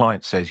 And if a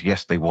client says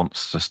yes, they want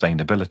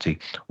sustainability,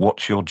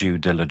 what's your due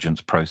diligence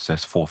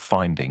process for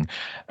finding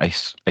a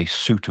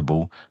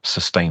suitable,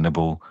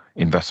 sustainable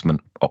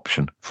investment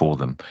option for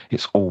them?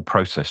 It's all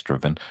process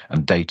driven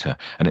and data,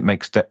 and it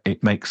makes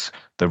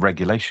the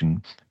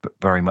regulation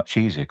very much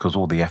easier, because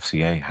all the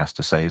FCA has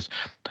to say is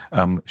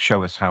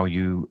show us how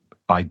you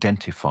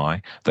identify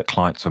that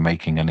clients are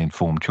making an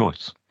informed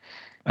choice.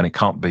 And it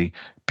can't be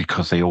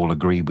because they all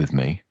agree with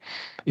me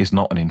is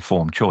not an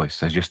informed choice.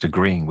 They're just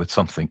agreeing with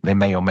something. They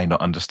may or may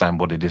not understand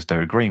what it is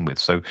they're agreeing with.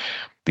 So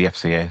the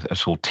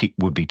FCA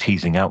would be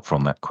teasing out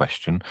from that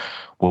question,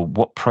 well,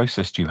 what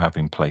process do you have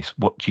in place?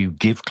 What do you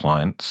give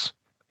clients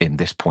in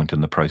this point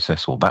in the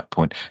process or that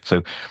point?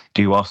 So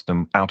do you ask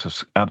them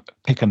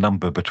pick a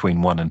number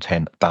between 1 and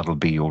 10, that'll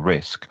be your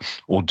risk?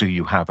 Or do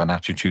you have an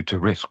attitude to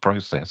risk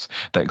process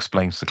that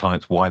explains to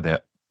clients why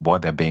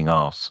they're being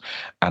asked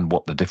and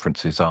what the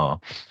differences are?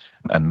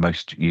 And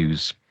most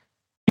use,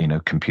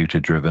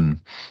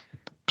 computer-driven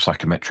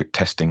psychometric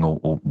testing or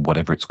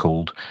whatever it's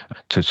called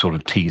to sort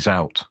of tease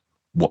out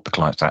what the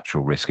client's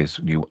actual risk is.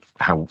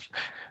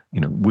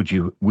 Would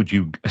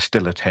you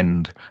still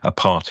attend a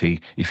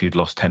party if you'd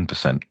lost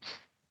 10%?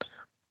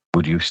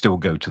 Would you still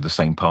go to the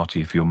same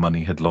party if your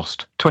money had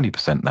lost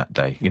 20% that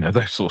day?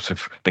 Those sorts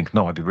of things.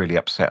 No, I'd be really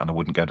upset and I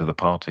wouldn't go to the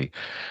party.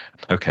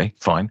 Okay,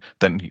 fine.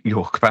 Then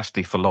your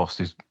capacity for loss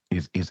is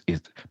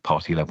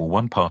party level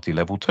 1, party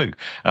level 2.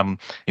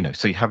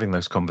 So you're having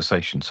those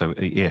conversations. So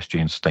ESG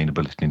and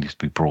sustainability needs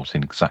to be brought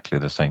in exactly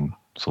the same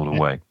sort of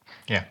way.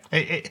 Yeah,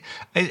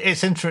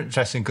 it's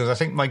interesting, because I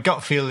think my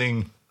gut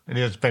feeling, and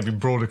it's maybe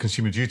broader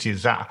Consumer Duty,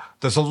 is that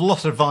there's a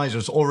lot of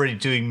advisors already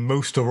doing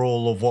most or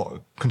all of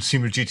what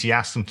Consumer Duty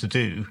asks them to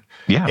do.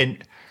 Yeah.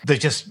 And they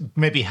just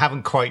maybe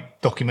haven't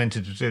quite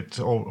documented it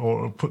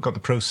or got the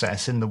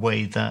process in the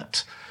way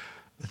that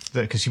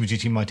the Consumer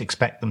Duty might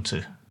expect them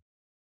to.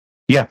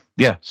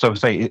 Yeah. So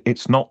say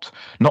it's not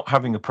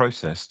having a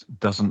process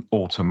doesn't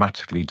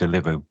automatically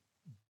deliver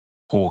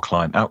poor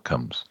client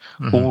outcomes.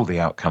 Mm-hmm. All the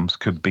outcomes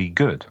could be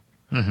good.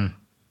 Mm-hmm.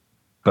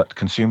 But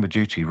Consumer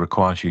Duty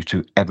requires you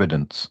to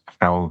evidence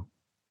how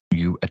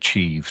you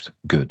achieved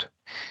good.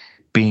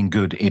 Being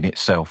good in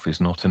itself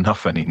is not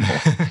enough anymore.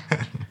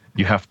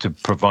 You have to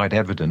provide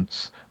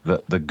evidence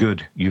that the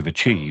good you've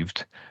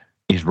achieved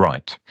is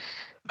right.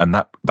 And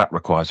that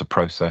requires a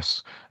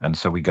process. And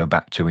so we go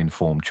back to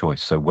informed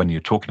choice. So when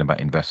you're talking about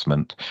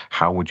investment,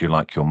 how would you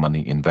like your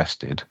money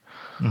invested?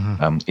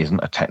 Mm-hmm.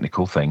 Isn't a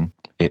technical thing.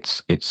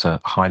 It's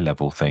a high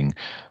level thing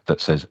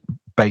that says,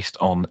 based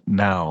on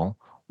now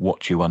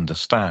what you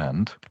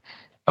understand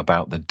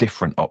about the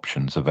different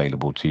options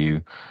available to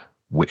you,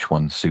 which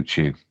one suits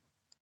you.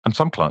 And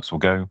some clients will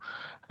go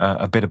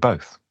a bit of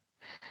both.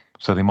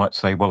 So they might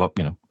say, well,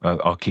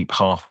 I'll keep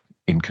half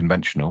in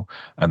conventional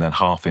and then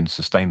half in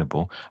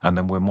sustainable, and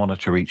then we'll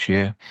monitor each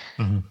year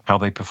how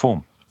they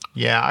perform.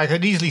 Yeah, I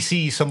could easily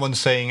see someone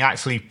saying,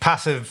 actually,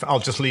 passive, I'll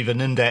just leave an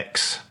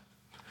index,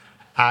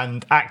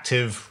 and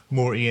active,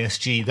 more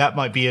ESG. That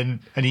might be an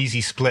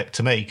easy split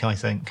to make, I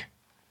think.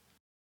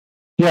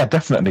 Yeah,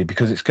 definitely,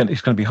 because it's going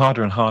to be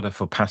harder and harder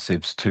for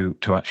passives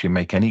to actually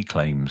make any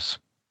claims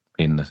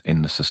in the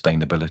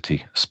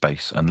sustainability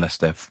space unless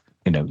they're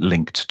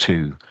linked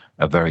to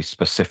a very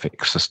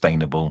specific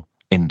sustainable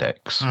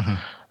index. Mm-hmm.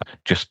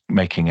 Just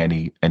making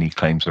any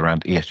claims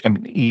around ESG. I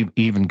mean,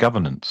 even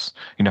governance.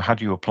 How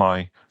do you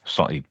apply?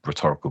 Slightly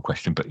rhetorical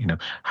question, but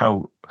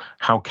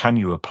how can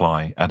you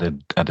apply at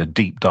a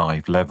deep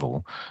dive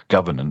level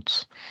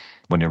governance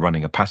when you're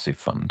running a passive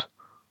fund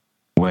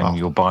when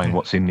you're buying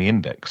what's in the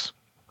index?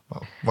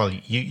 Well,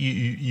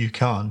 you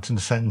can't, in a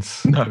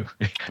sense. No.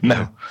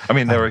 I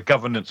mean, there are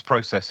governance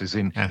processes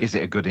in. Yeah. Is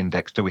it a good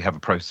index? Do we have a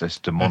process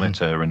to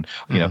monitor?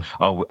 Mm-hmm. And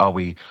are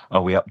we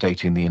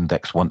updating the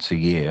index once a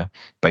year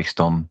based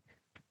on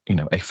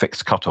a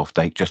fixed cutoff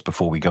date just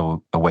before we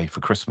go away for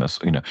Christmas?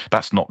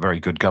 That's not very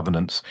good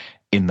governance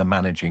in the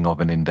managing of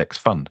an index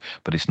fund,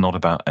 but it's not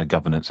about a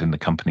governance in the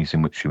companies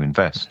in which you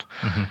invest.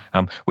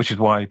 Which is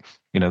why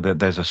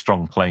there's a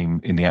strong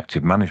claim in the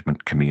active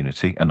management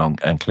community,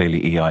 and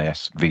clearly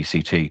EIS,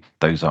 VCT,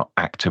 those are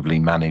actively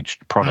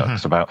managed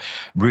products, about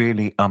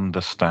really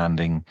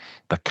understanding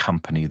the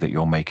company that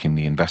you're making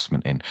the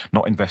investment in,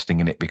 not investing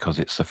in it because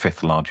it's the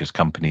fifth largest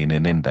company in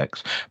an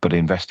index, but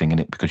investing in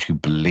it because you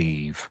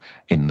believe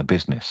in the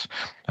business.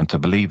 And to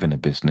believe in a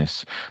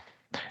business,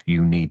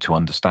 you need to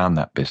understand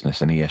that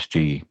business and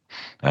ESG,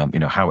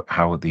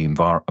 how the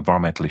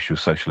environmental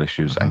issues, social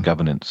issues, and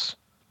governance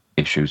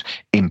issues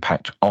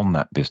impact on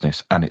that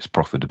business and its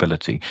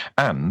profitability,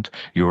 and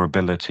your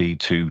ability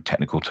to,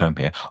 technical term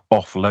here,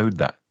 offload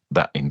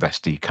that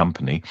investee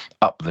company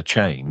up the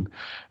chain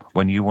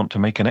when you want to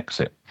make an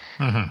exit.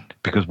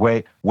 Because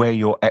where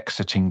you're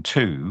exiting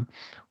to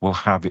will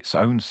have its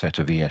own set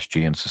of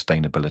ESG and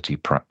sustainability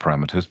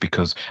parameters,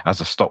 because as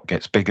a stock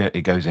gets bigger,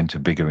 it goes into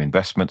bigger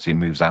investments, it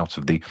moves out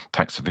of the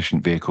tax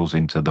efficient vehicles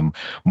into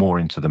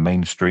the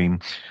mainstream,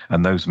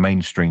 and those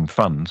mainstream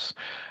funds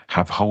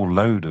have a whole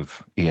load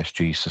of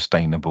ESG,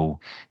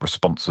 sustainable,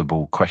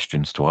 responsible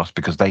questions to us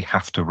because they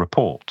have to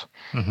report.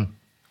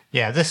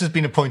 Yeah, this has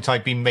been a point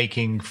I've been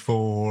making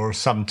for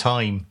some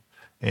time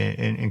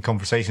in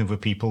conversations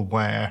with people,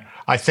 where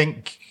I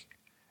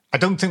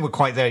don't think we're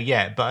quite there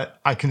yet, but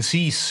I can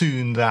see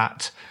soon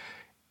that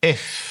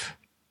if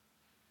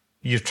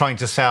you're trying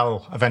to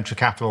sell a venture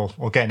capital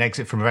or get an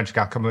exit from a venture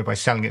capital company by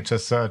selling it to a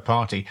third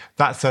party,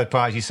 that third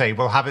party, as you say,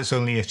 will have its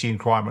own ESG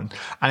requirement.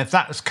 And if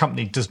that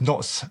company does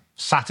not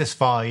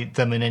satisfy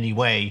them in any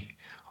way,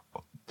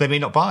 they may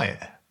not buy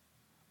it.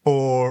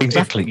 Or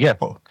exactly, yeah.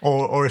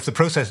 Or if the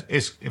process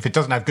if it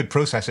doesn't have good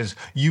processes,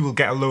 you will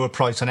get a lower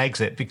price on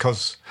exit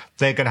because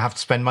they're going to have to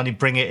spend money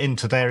bring it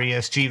into their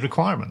ESG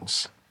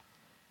requirements.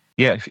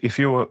 Yeah, if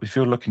you're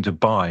looking to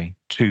buy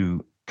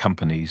two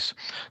companies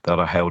that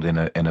are held in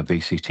a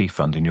VCT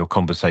fund, and your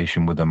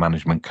conversation with the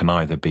management can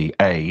either be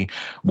A,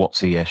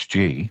 what's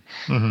ESG?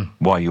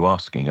 Why are you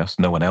asking us?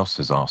 No one else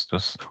has asked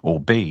us. Or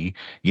B,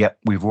 yep,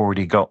 we've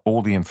already got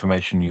all the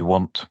information you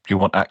want. You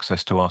want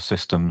access to our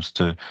systems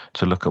to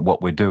look at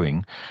what we're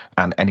doing,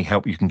 and any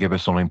help you can give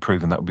us on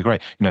improving that would be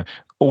great.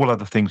 All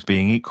other things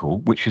being equal,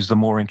 which is the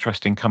more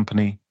interesting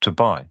company to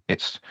buy?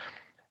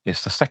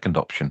 It's the second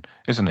option,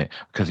 isn't it?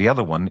 Because the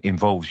other one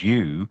involves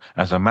you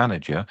as a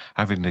manager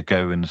having to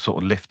go and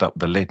sort of lift up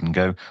the lid and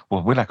go,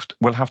 well,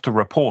 we'll have to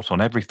report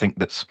on everything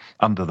that's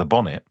under the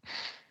bonnet,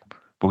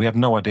 but we have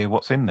no idea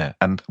what's in there.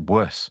 And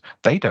worse,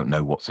 they don't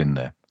know what's in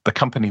there. The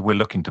company we're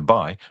looking to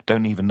buy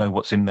don't even know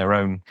what's in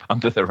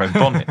under their own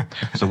bonnet.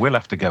 So we'll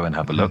have to go and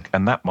have a look,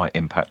 and that might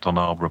impact on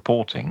our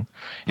reporting.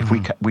 If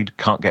we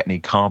can't get any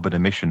carbon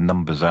emission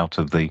numbers out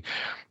of the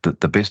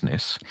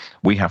business,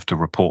 we have to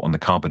report on the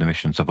carbon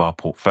emissions of our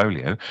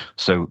portfolio.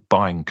 So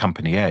buying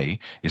company A,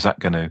 is that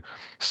going to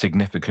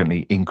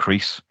significantly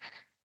increase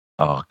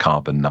our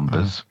carbon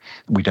numbers?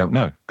 We don't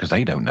know, because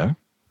they don't know.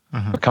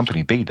 But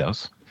company B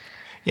does.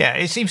 Yeah,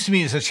 it seems to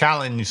me it's a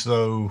challenge,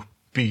 though,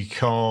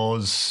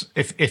 because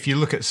if you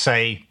look at,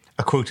 say,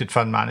 a quoted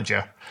fund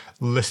manager,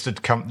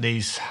 listed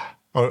companies,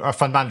 or a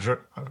fund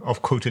manager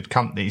of quoted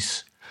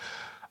companies,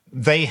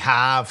 they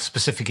have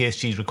specific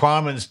ESG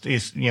requirements,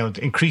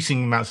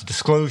 increasing amounts of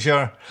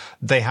disclosure.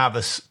 They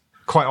have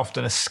quite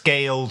often a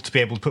scale to be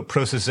able to put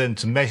processes in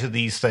to measure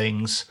these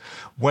things.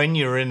 When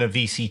you're in a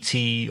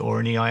VCT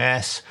or an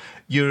EIS,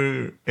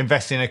 you're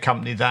investing in a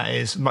company that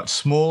is much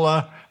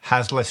smaller,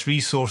 has less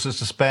resources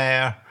to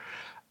spare.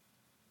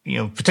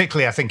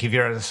 Particularly, I think if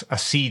you're a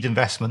seed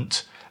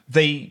investment,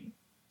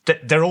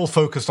 they're all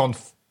focused on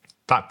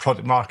that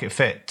product market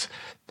fit.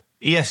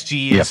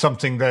 ESG is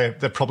something they're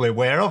probably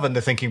aware of, and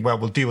they're thinking, well,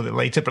 we'll deal with it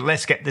later, but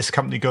let's get this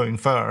company going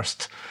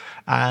first,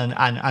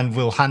 and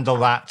we'll handle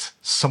that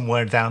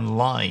somewhere down the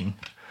line.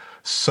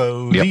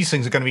 So these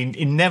things are going to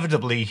be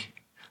inevitably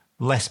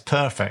less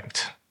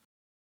perfect.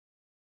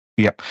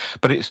 Yeah,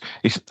 but it's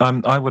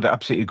I would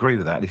absolutely agree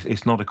with that.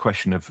 It's not a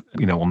question of,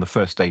 on the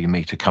first day you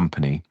meet a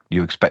company,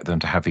 you expect them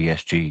to have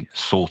ESG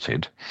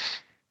sorted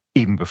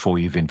even before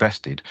you've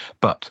invested,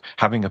 but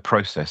having a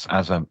process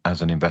as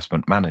an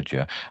investment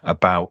manager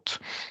about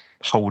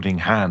holding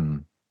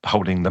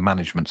the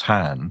management's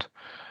hand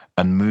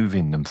and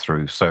moving them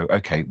through. So,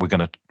 okay, we're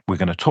going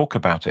to talk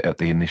about it at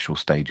the initial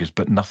stages,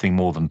 but nothing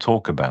more than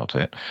talk about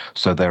it.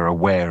 So they're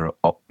aware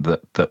of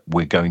that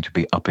we're going to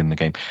be up in the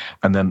game.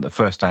 And then the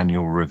first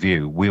annual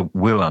review,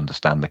 we'll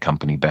understand the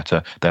company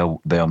better. They'll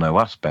know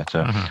us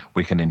better.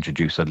 We can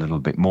introduce a little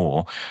bit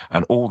more.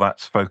 And all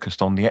that's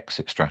focused on the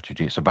exit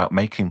strategy.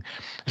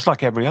 It's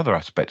like every other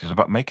aspect. It's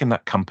about making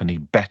that company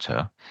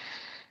better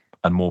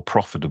and more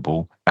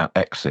profitable at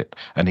exit.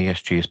 And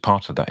ESG is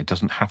part of that. It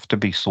doesn't have to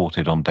be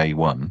sorted on day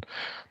one,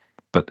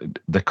 but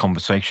the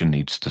conversation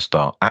needs to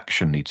start.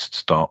 Action needs to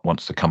start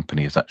once the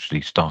company is actually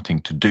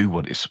starting to do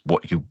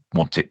what you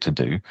want it to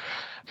do.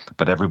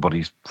 But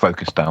everybody's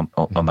focused on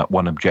that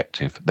one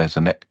objective.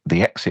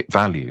 The exit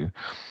value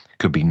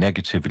could be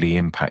negatively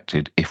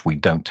impacted if we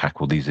don't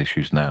tackle these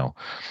issues now.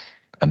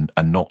 and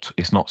not,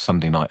 it's not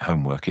Sunday night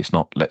homework. It's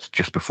not, let's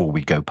just before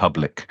we go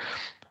public,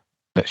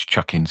 let's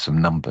chuck in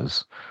some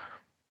numbers.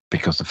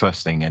 Because the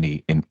first thing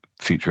any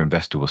future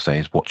investor will say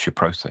is, what's your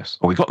process?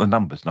 Well, we got the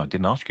numbers. No, I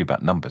didn't ask you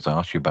about numbers. I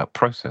asked you about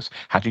process.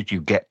 How did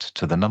you get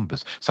to the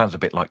numbers? Sounds a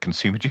bit like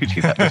Consumer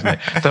Duty, that, doesn't it?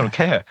 Don't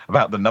care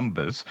about the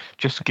numbers.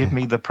 Just give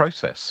me the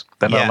process.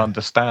 Then I'll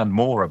understand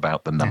more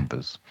about the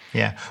numbers.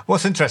 Yeah.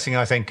 What's interesting,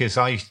 I think, is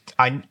I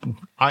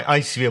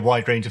see a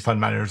wide range of fund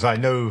managers. I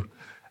know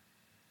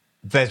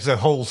there's a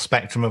whole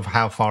spectrum of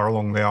how far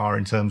along they are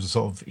in terms of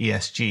sort of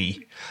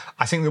ESG.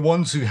 I think the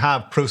ones who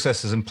have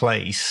processes in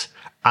place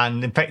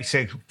and in fact,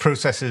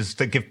 processes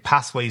that give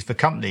pathways for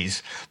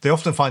companies, they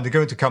often find they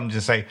go into companies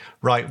and say,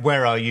 right,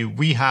 where are you?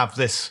 We have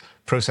this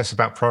process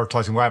about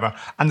prioritizing whatever.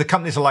 And the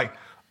companies are like,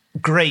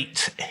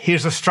 great,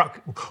 here's a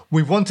structure.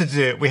 We wanted to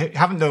do it. We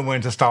haven't known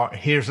when to start.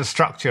 Here's a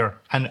structure.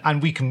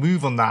 And we can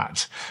move on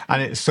that.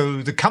 And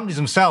so the companies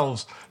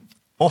themselves,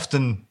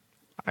 often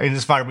in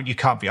this environment, you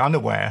can't be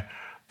unaware.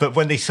 But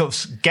when they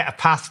sort of get a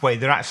pathway,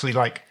 they're actually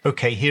like,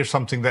 okay, here's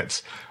something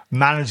that's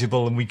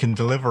manageable and we can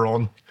deliver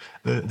on.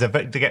 They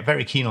get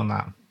very keen on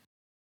that.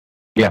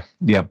 Yeah.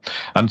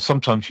 And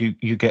sometimes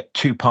you get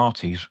two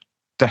parties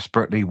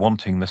desperately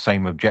wanting the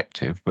same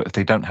objective, but if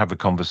they don't have a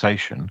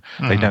conversation,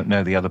 they don't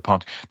know the other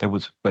party.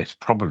 It's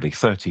probably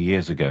 30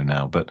 years ago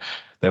now, but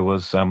there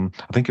was, I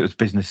think it was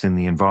Business in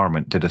the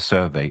Environment did a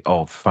survey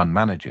of fund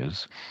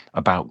managers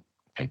about,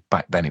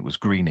 back then it was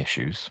green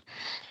issues.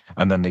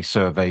 And then they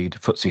surveyed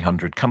FTSE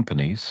 100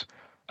 companies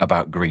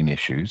about green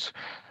issues.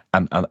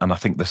 And I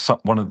think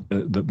one of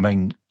the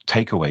main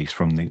takeaways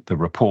from the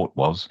report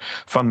was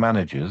fund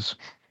managers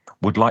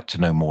would like to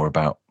know more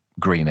about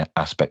green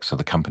aspects of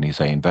the companies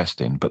they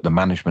invest in, but the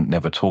management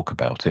never talk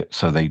about it.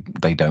 So they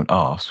don't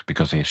ask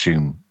because they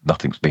assume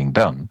nothing's being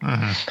done.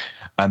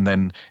 And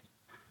then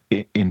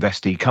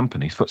investee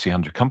companies, FTSE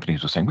 100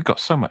 companies were saying, we've got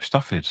so much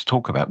stuff here to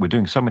talk about. We're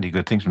doing so many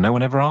good things, but no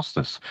one ever asked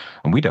us.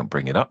 And we don't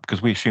bring it up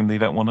because we assume they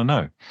don't want to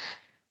know.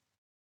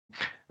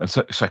 And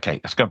so it's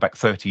okay, let's go back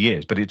 30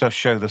 years, but it does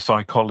show the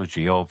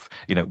psychology of,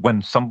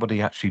 when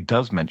somebody actually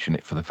does mention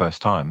it for the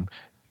first time,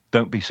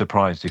 don't be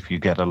surprised if you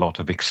get a lot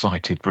of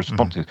excited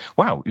responses.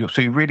 Wow,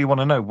 so you really want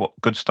to know what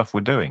good stuff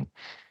we're doing?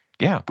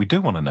 Yeah, we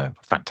do want to know.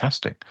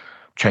 Fantastic.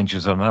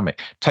 Changes the dynamic.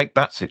 Take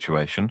that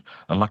situation,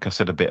 and like I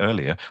said a bit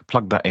earlier,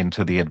 plug that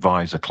into the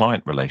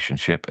advisor-client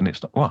relationship, and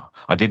it's like, well,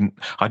 I didn't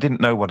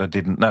know what I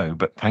didn't know,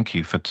 but thank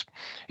you for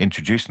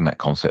introducing that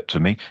concept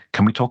to me.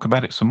 Can we talk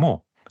about it some more?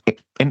 It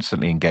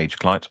instantly engage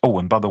clients. Oh,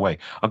 and by the way,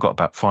 I've got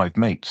about 5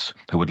 mates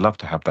who would love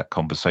to have that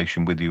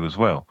conversation with you as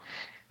well.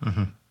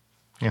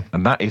 Yeah.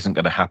 And that isn't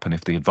going to happen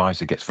if the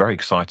advisor gets very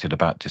excited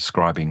about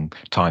describing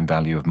time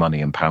value of money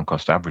and pound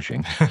cost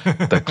averaging.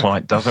 The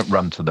client doesn't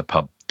run to the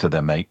pub to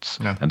their mates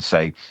and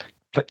say,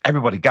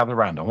 everybody gather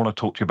around, I want to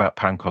talk to you about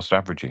pound cost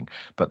averaging.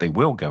 But they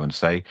will go and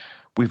say,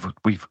 we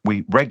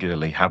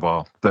regularly have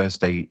our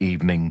Thursday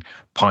evening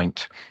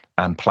pint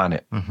and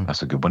planet.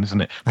 That's a good one,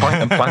 isn't it?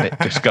 Pint and planet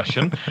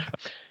discussion.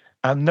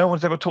 And no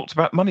one's ever talked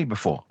about money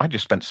before. I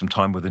just spent some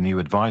time with a new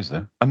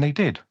advisor and they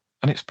did.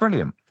 And it's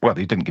brilliant. Well,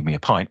 they didn't give me a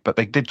pint, but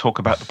they did talk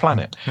about the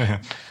planet.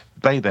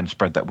 They then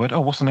spread that word.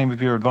 Oh, what's the name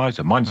of your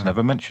advisor? Mine's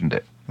never mentioned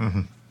it.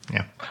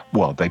 Yeah.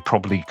 Well, they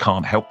probably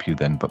can't help you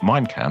then, but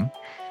mine can.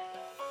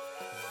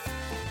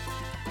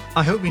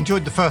 I hope you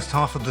enjoyed the first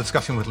half of the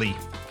discussion with Lee.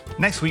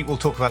 Next week, we'll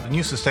talk about the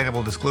new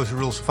sustainable disclosure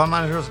rules for fund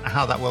managers and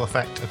how that will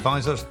affect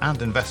advisors and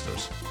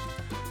investors.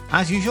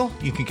 As usual,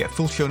 you can get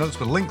full show notes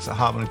with links at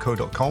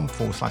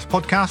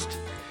hartmanandco.com/podcast.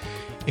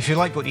 If you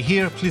like what you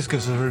hear, please give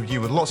us a review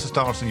with lots of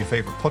stars in your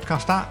favourite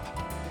podcast app.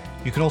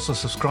 You can also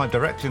subscribe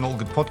directly on all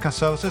good podcast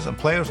services and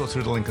players or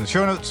through the link in the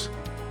show notes.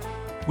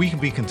 We can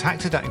be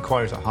contacted at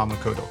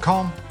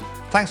inquiries@hartmanandco.com.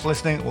 Thanks for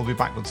listening. We'll be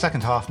back with the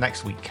second half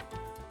next week.